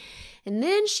causing. And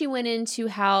then she went into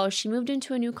how she moved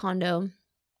into a new condo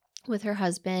with her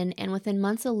husband. And within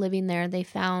months of living there, they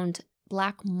found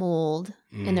black mold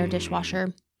in their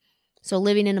dishwasher. So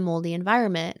living in a moldy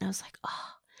environment. And I was like,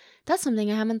 oh, that's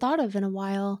something I haven't thought of in a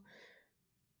while.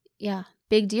 Yeah,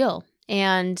 big deal.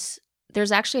 And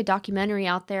there's actually a documentary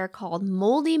out there called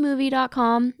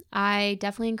moldymovie.com. I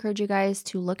definitely encourage you guys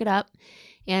to look it up.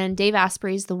 And Dave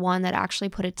Asprey is the one that actually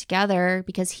put it together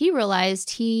because he realized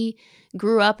he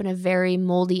grew up in a very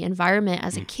moldy environment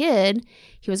as a kid.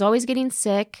 He was always getting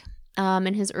sick.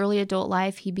 In his early adult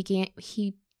life, he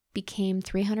became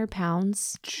 300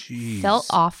 pounds, Jeez. Felt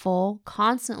awful,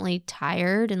 constantly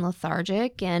tired and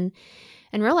lethargic, and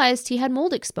realized he had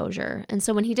mold exposure. And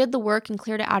so when he did the work and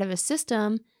cleared it out of his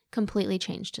system, completely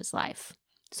changed his life.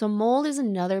 So mold is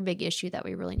another big issue that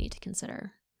we really need to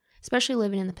consider, especially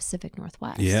living in the Pacific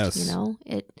Northwest. Yes.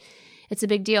 It's a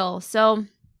big deal. So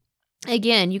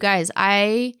again, you guys,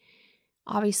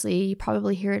 obviously, you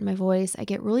probably hear it in my voice. I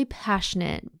get really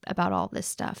passionate about all this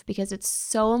stuff because it's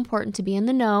so important to be in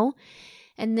the know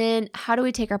And then how do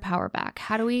we take our power back?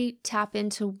 How do we tap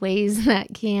into ways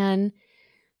that can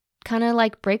kind of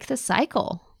like break the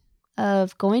cycle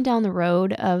of going down the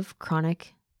road of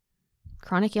chronic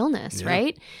illness,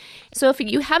 right? So if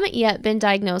you haven't yet been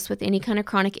diagnosed with any kind of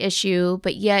chronic issue,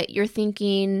 but yet you're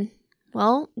thinking,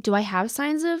 well, do I have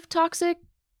signs of toxic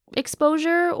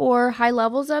exposure or high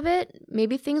levels of it?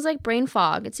 Maybe things like brain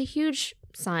fog. It's a huge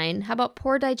sign. How about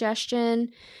poor digestion,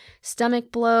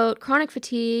 stomach bloat, chronic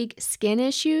fatigue, skin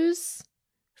issues,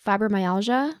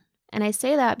 fibromyalgia? And I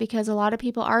say that because a lot of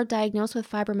people are diagnosed with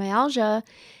fibromyalgia,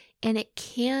 and it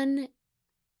can,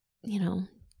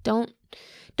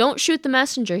 don't shoot the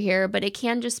messenger here, but it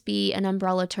can just be an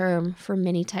umbrella term for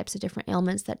many types of different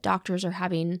ailments that doctors are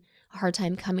having a hard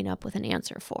time coming up with an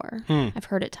answer for. I've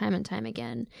heard it time and time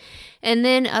again. And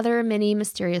then other many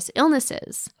mysterious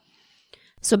illnesses.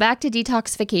 So back to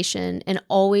detoxification, and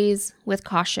always with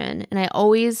caution. And I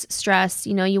always stress,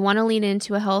 you want to lean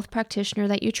into a health practitioner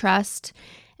that you trust.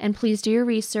 And please do your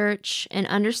research and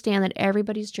understand that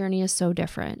everybody's journey is so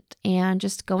different, and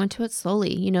just go into it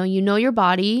slowly. You know your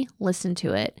body, listen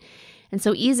to it. And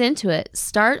so ease into it.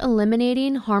 Start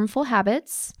eliminating harmful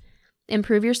habits,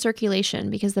 improve your circulation,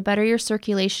 because the better your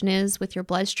circulation is with your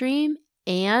bloodstream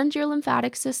and your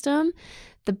lymphatic system,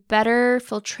 the better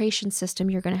filtration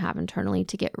system you're going to have internally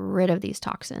to get rid of these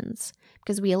toxins.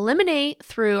 Because we eliminate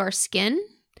through our skin,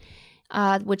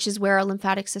 which is where our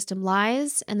lymphatic system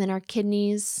lies, and then our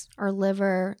kidneys, our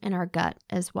liver, and our gut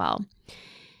as well.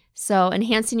 So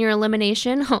enhancing your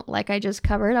elimination, like I just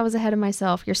covered, I was ahead of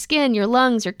myself. Your skin, your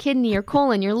lungs, your kidney, your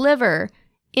colon, your liver,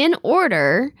 in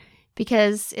order,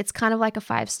 because it's kind of like a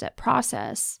 5-step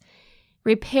process.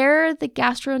 Repair the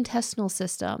gastrointestinal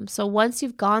system. So once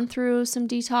you've gone through some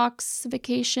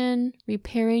detoxification,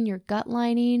 repairing your gut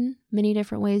lining, many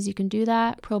different ways you can do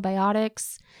that.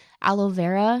 Probiotics. Aloe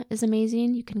vera is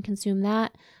amazing. You can consume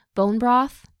that. Bone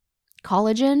broth,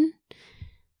 collagen.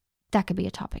 That could be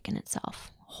a topic in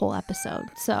itself, a whole episode.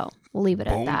 So we'll leave it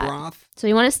at that. Bone broth? So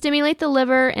you want to stimulate the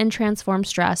liver and transform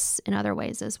stress in other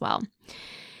ways as well.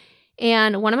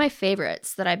 And one of my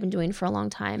favorites that I've been doing for a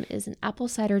long time is an apple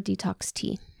cider detox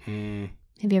tea.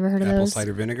 Have you ever heard of those? Apple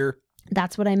cider vinegar?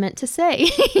 That's what I meant to say.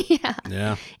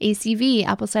 Yeah. ACV,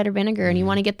 apple cider vinegar. And you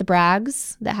want to get the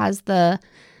Bragg's that has the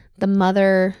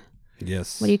mother...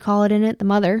 Yes. What do you call it in it? The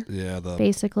mother. Yeah.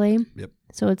 Basically. Yep.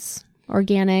 So it's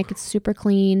organic. It's super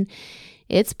clean.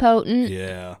 It's potent.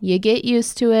 Yeah. You get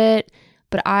used to it.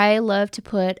 But I love to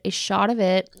put a shot of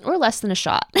it, or less than a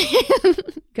shot. You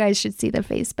guys should see the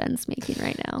face Ben's making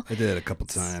right now. I did a couple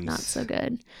times. It's not so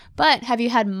good. But have you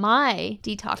had my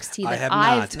detox tea that I have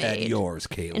I've not made? had yours,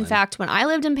 Caitlin. In fact, when I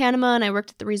lived in Panama and I worked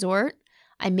at the resort,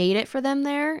 I made it for them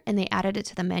there, and they added it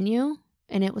to the menu,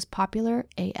 and it was popular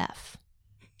AF.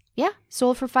 Yeah,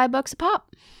 sold for $5 a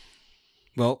pop.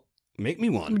 Well, make me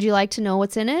one. Would you like to know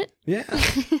what's in it? Yeah.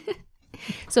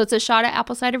 So it's a shot of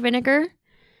apple cider vinegar,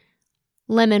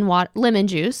 lemon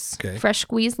juice, okay. Fresh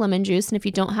squeezed lemon juice. And if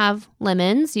you don't have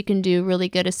lemons, you can do really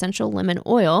good essential lemon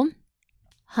oil,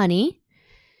 honey,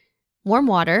 warm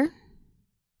water,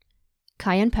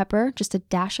 cayenne pepper, just a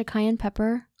dash of cayenne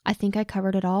pepper. I think I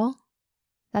covered it all.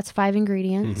 That's 5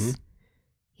 ingredients. Mm-hmm.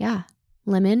 Yeah.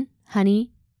 Lemon,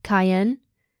 honey, cayenne,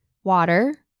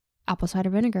 water, apple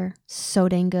cider vinegar. So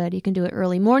dang good. You can do it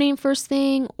early morning, first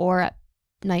thing, or at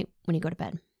night when you go to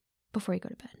bed, before you go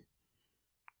to bed.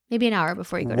 Maybe an hour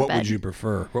before you go to bed. What would you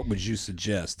prefer? What would you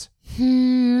suggest?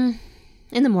 In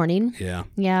the morning. Yeah.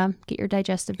 Yeah. Get your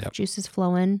digestive juices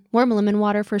flowing. Warm lemon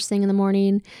water first thing in the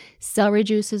morning. Celery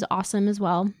juice is awesome as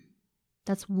well.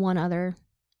 That's one other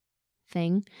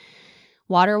thing.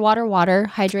 Water.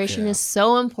 Hydration is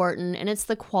so important, and it's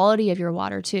the quality of your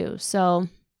water too. So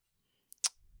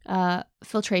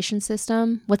filtration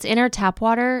system. What's in our tap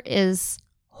water is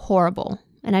horrible.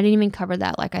 And I didn't even cover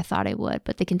that like I thought I would.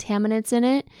 But the contaminants in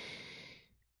it,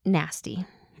 nasty.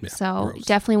 Yeah, so gross.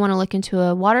 Definitely want to look into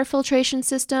a water filtration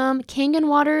system. Kangen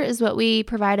water is what we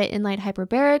provide at Inlight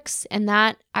Hyperbarics. And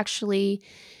that actually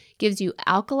gives you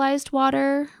alkalized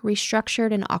water,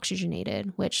 restructured and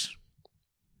oxygenated, which,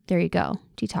 there you go.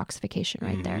 Detoxification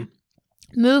right there.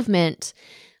 Movement.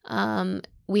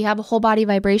 We have a whole body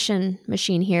vibration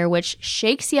machine here, which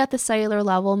shakes you at the cellular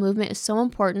level. Movement is so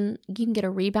important. You can get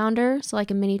a rebounder, so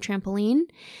like a mini trampoline.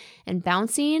 And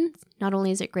bouncing, not only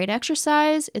is it great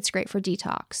exercise, it's great for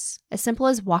detox. As simple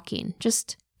as walking,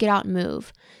 just get out and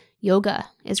move. Yoga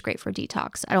is great for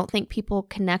detox. I don't think people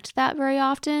connect that very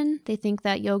often. They think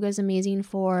that yoga is amazing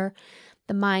for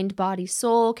the mind, body,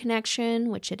 soul connection,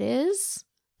 which it is.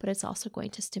 But it's also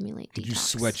going to stimulate detox. You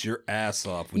sweat your ass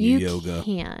off when you yoga.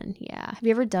 You can, yeah. Have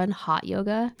you ever done hot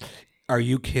yoga? Are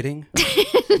you kidding?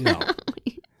 No.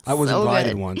 I was So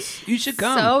invited good. once. You should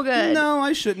come. So good. No,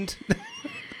 I shouldn't.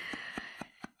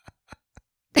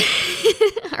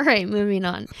 All right, moving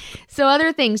on. So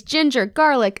other things, ginger,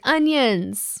 garlic,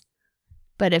 onions.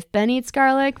 But if Ben eats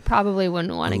garlic, probably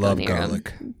wouldn't want to go near garlic.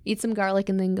 him. Eat some garlic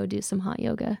and then go do some hot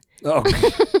yoga. Oh,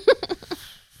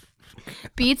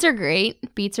 Beets are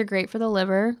great. Beets are great for the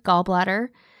liver, gallbladder,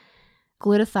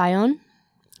 glutathione.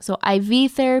 So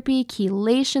IV therapy,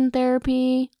 chelation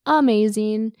therapy,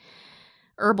 amazing.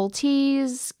 Herbal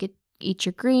teas, eat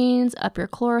your greens, up your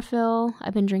chlorophyll.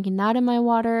 I've been drinking that in my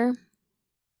water.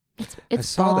 It's I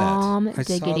saw bomb that. I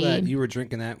diggity. saw that you were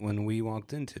drinking that when we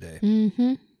walked in today.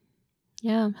 Mm-hmm.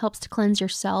 Yeah, helps to cleanse your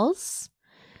cells.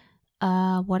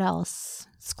 What else?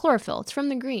 It's chlorophyll. It's from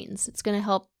the greens. It's going to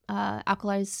help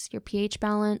alkalize your pH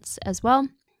balance as well.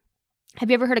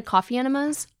 Have you ever heard of coffee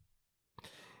enemas?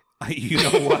 You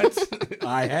know what?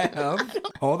 I have.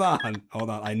 Hold on.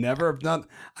 I've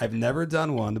never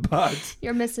done one, but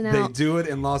You're missing they out. do it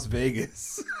in Las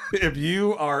Vegas. If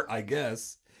you are, I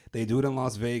guess, they do it in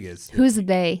Las Vegas. Who's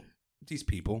they? These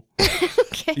people.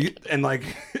 Okay.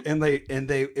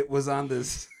 It was on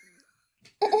this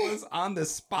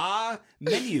spa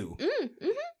menu. Mm-hmm.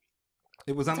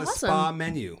 It was on That's the awesome. spa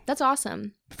menu That's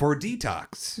awesome. for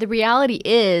detox. The reality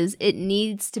is it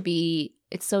needs to be,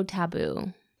 it's so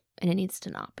taboo and it needs to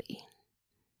not be.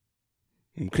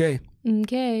 Okay.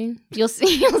 Okay. You'll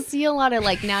see a lot of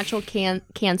like natural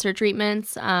cancer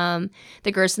treatments, the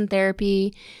Gerson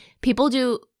therapy. People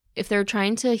do, if they're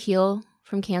trying to heal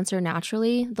from cancer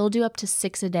naturally, they'll do up to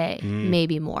 6 a day,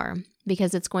 maybe more,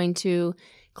 because it's going to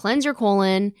cleanse your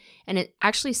colon and it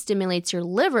actually stimulates your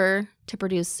liver to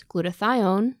produce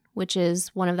glutathione, which is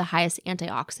one of the highest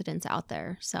antioxidants out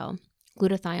there. So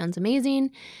glutathione's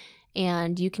amazing,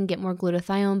 and you can get more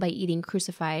glutathione by eating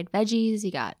crucified veggies.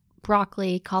 You got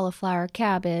broccoli, cauliflower,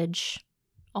 cabbage,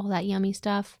 all that yummy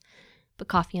stuff, but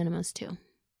coffee enemas too.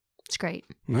 It's great.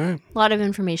 All right. A lot of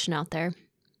information out there.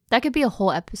 That could be a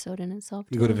whole episode in itself.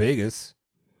 You go to too. Vegas.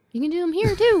 You can do them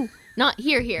here too. Not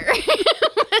here.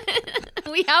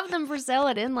 We have them for sale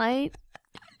at Inlight.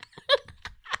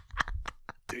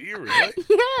 Do you really?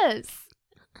 Yes.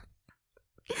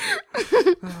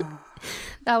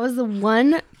 That was the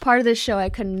one part of the show I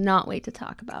could not wait to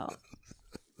talk about.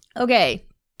 Okay.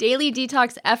 Daily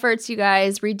detox efforts, you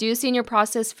guys. Reducing your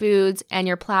processed foods and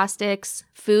your plastics.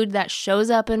 Food that shows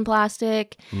up in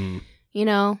plastic. You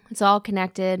know, it's all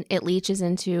connected. It leaches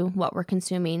into what we're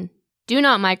consuming. Do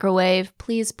not microwave.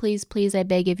 Please, please, please, I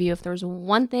beg of you. If there's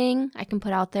one thing I can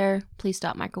put out there, please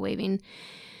stop microwaving.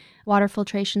 Water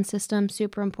filtration system,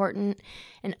 super important.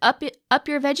 And up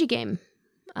your veggie game.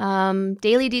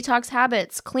 Daily detox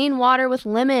habits. Clean water with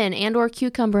lemon and or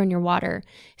cucumber in your water.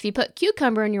 If you put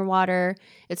cucumber in your water,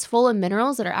 it's full of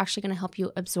minerals that are actually going to help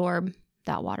you absorb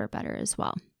that water better as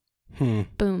well.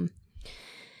 Boom.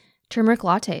 Turmeric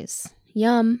lattes.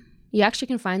 Yum. You actually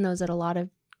can find those at a lot of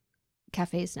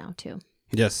cafes now too.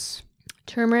 Yes.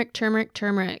 Turmeric.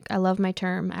 I love my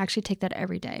term. I actually take that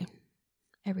every day.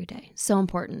 Every day. So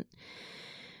important.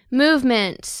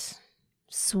 Movement.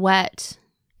 Sweat.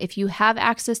 If you have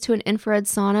access to an infrared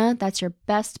sauna, that's your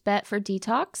best bet for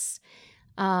detox.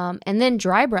 And then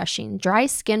dry brushing, dry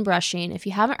skin brushing. If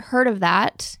you haven't heard of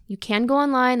that, you can go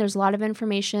online. There's a lot of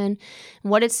information.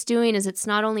 And what it's doing is it's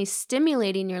not only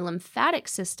stimulating your lymphatic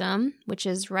system, which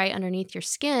is right underneath your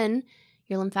skin.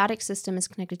 Your lymphatic system is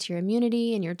connected to your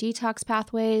immunity and your detox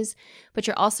pathways, but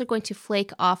you're also going to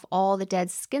flake off all the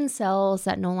dead skin cells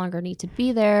that no longer need to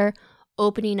be there,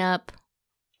 opening up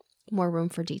more room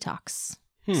for detox.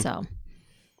 So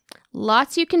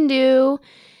lots you can do.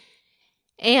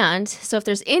 And so if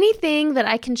there's anything that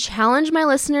I can challenge my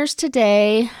listeners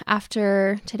today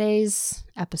after today's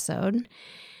episode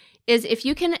is if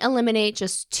you can eliminate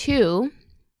just 2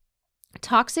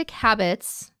 toxic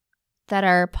habits that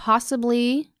are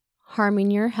possibly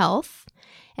harming your health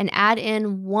and add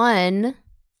in 1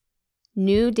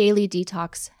 new daily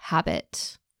detox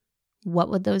habit, what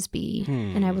would those be?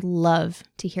 And I would love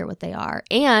to hear what they are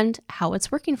and how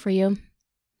it's working for you.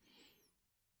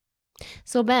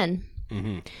 So Ben,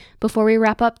 before we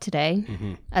wrap up today,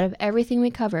 out of everything we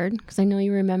covered, because I know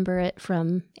you remember it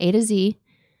from A to Z,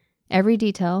 every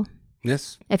detail.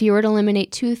 Yes. If you were to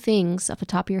eliminate 2 things off the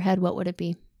top of your head, what would it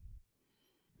be?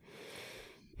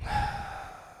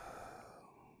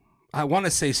 I want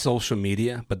to say social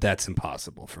media, but that's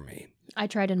impossible for me. I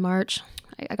tried in March.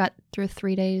 I got through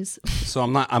 3 days. So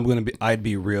I'd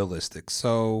be realistic.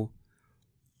 So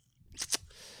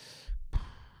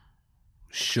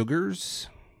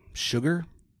sugar.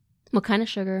 What kind of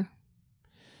sugar?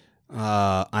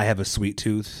 I have a sweet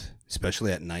tooth,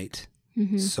 especially at night.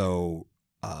 So,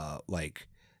 like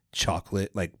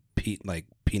chocolate, like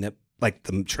peanut, like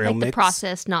the trail like mix. the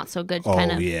processed, not so good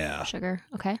kind of sugar.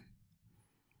 Okay.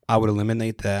 I would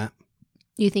eliminate that.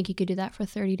 You think you could do that for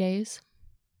 30 days?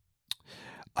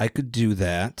 I could do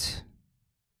that.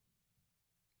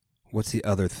 What's the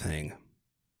other thing?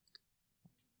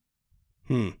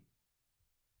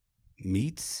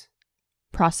 Meats?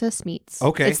 Processed meats.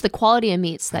 Okay. It's the quality of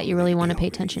meats that you really want to pay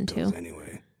attention to.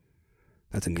 Anyway.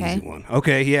 That's an easy one.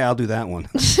 Okay, yeah, I'll do that one.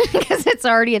 Because it's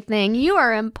already a thing. You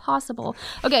are impossible.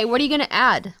 Okay, what are you going to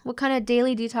add? What kind of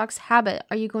daily detox habit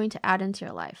are you going to add into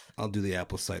your life? I'll do the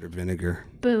apple cider vinegar.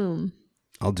 Boom.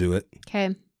 I'll do it.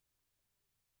 Okay.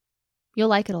 You'll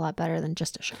like it a lot better than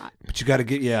just a shot. But you got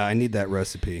to I need that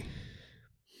recipe.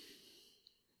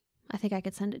 I think I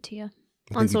could send it to you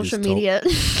on social media.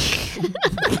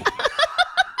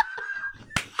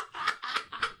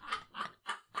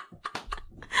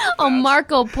 Oh,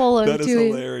 Marco Polo. That is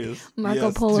hilarious.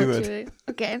 Marco Polo to it.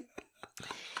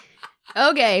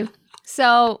 Okay.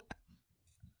 So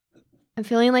I'm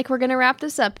feeling like we're going to wrap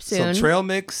this up soon. So trail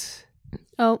mix.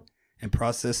 Oh. And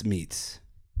processed meats.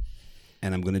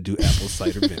 And I'm going to do apple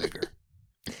cider vinegar.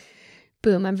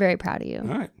 Boom. I'm very proud of you.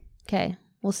 All right. Okay.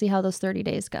 We'll see how those 30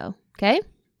 days go. Okay. I'm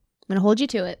going to hold you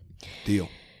to it. Deal.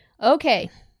 Okay.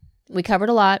 We covered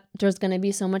a lot. There's going to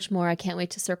be so much more. I can't wait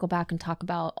to circle back and talk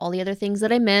about all the other things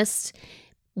that I missed.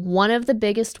 One of the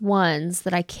biggest ones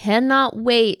that I cannot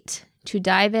wait to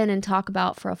dive in and talk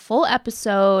about for a full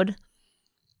episode,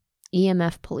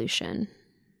 EMF pollution.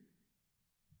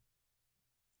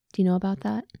 Do you know about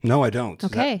that? No, I don't.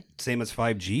 Okay. Same as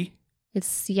 5G?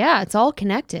 It's all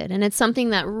connected. And it's something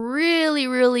that really,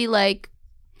 really, like,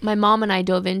 my mom and I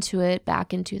dove into it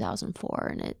back in 2004,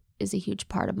 and it is a huge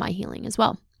part of my healing as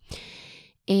well.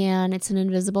 And it's an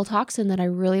invisible toxin that I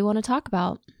really want to talk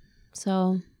about.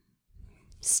 So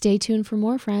stay tuned for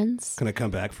more, friends. Can I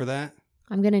come back for that?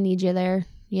 I'm going to need you there.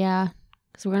 Yeah.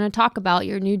 Because we're going to talk about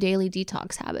your new daily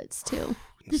detox habits too.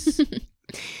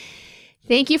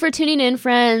 Thank you for tuning in,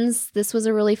 friends. This was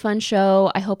a really fun show.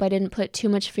 I hope I didn't put too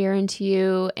much fear into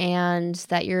you and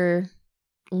that you're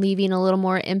leaving a little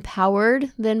more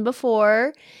empowered than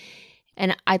before.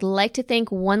 And I'd like to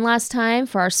thank one last time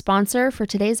for our sponsor for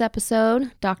today's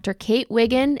episode, Dr. Kate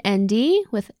Wiggin, ND,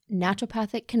 with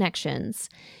Naturopathic Connections.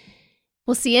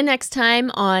 We'll see you next time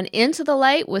on Into the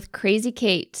Light with Crazy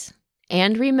Kate.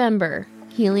 And remember,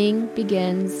 healing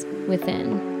begins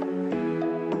within.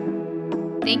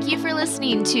 Thank you for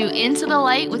listening to Into the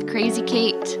Light with Crazy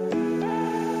Kate.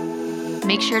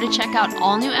 Make sure to check out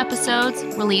all new episodes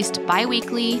released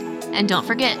bi-weekly, and don't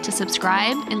forget to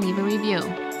subscribe and leave a review.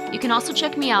 You can also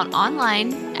check me out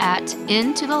online at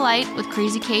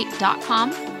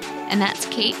intothelightwithcrazykate.com, and that's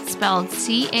Kate spelled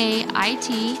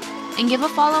C-A-I-T, and give a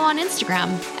follow on Instagram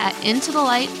at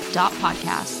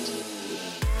intothelight.podcast.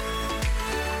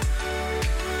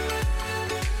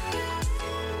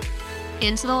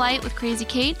 Into the Light with Crazy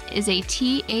Kate is a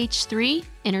TH3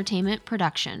 Entertainment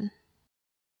production.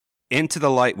 Into the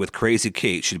Light with Crazy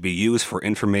Kate should be used for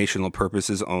informational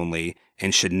purposes only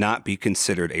and should not be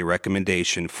considered a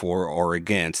recommendation for or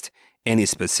against any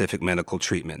specific medical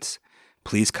treatments.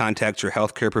 Please contact your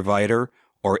healthcare provider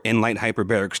or Enlight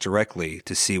Hyperbarics directly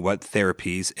to see what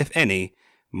therapies, if any,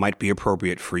 might be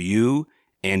appropriate for you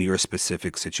and your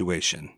specific situation.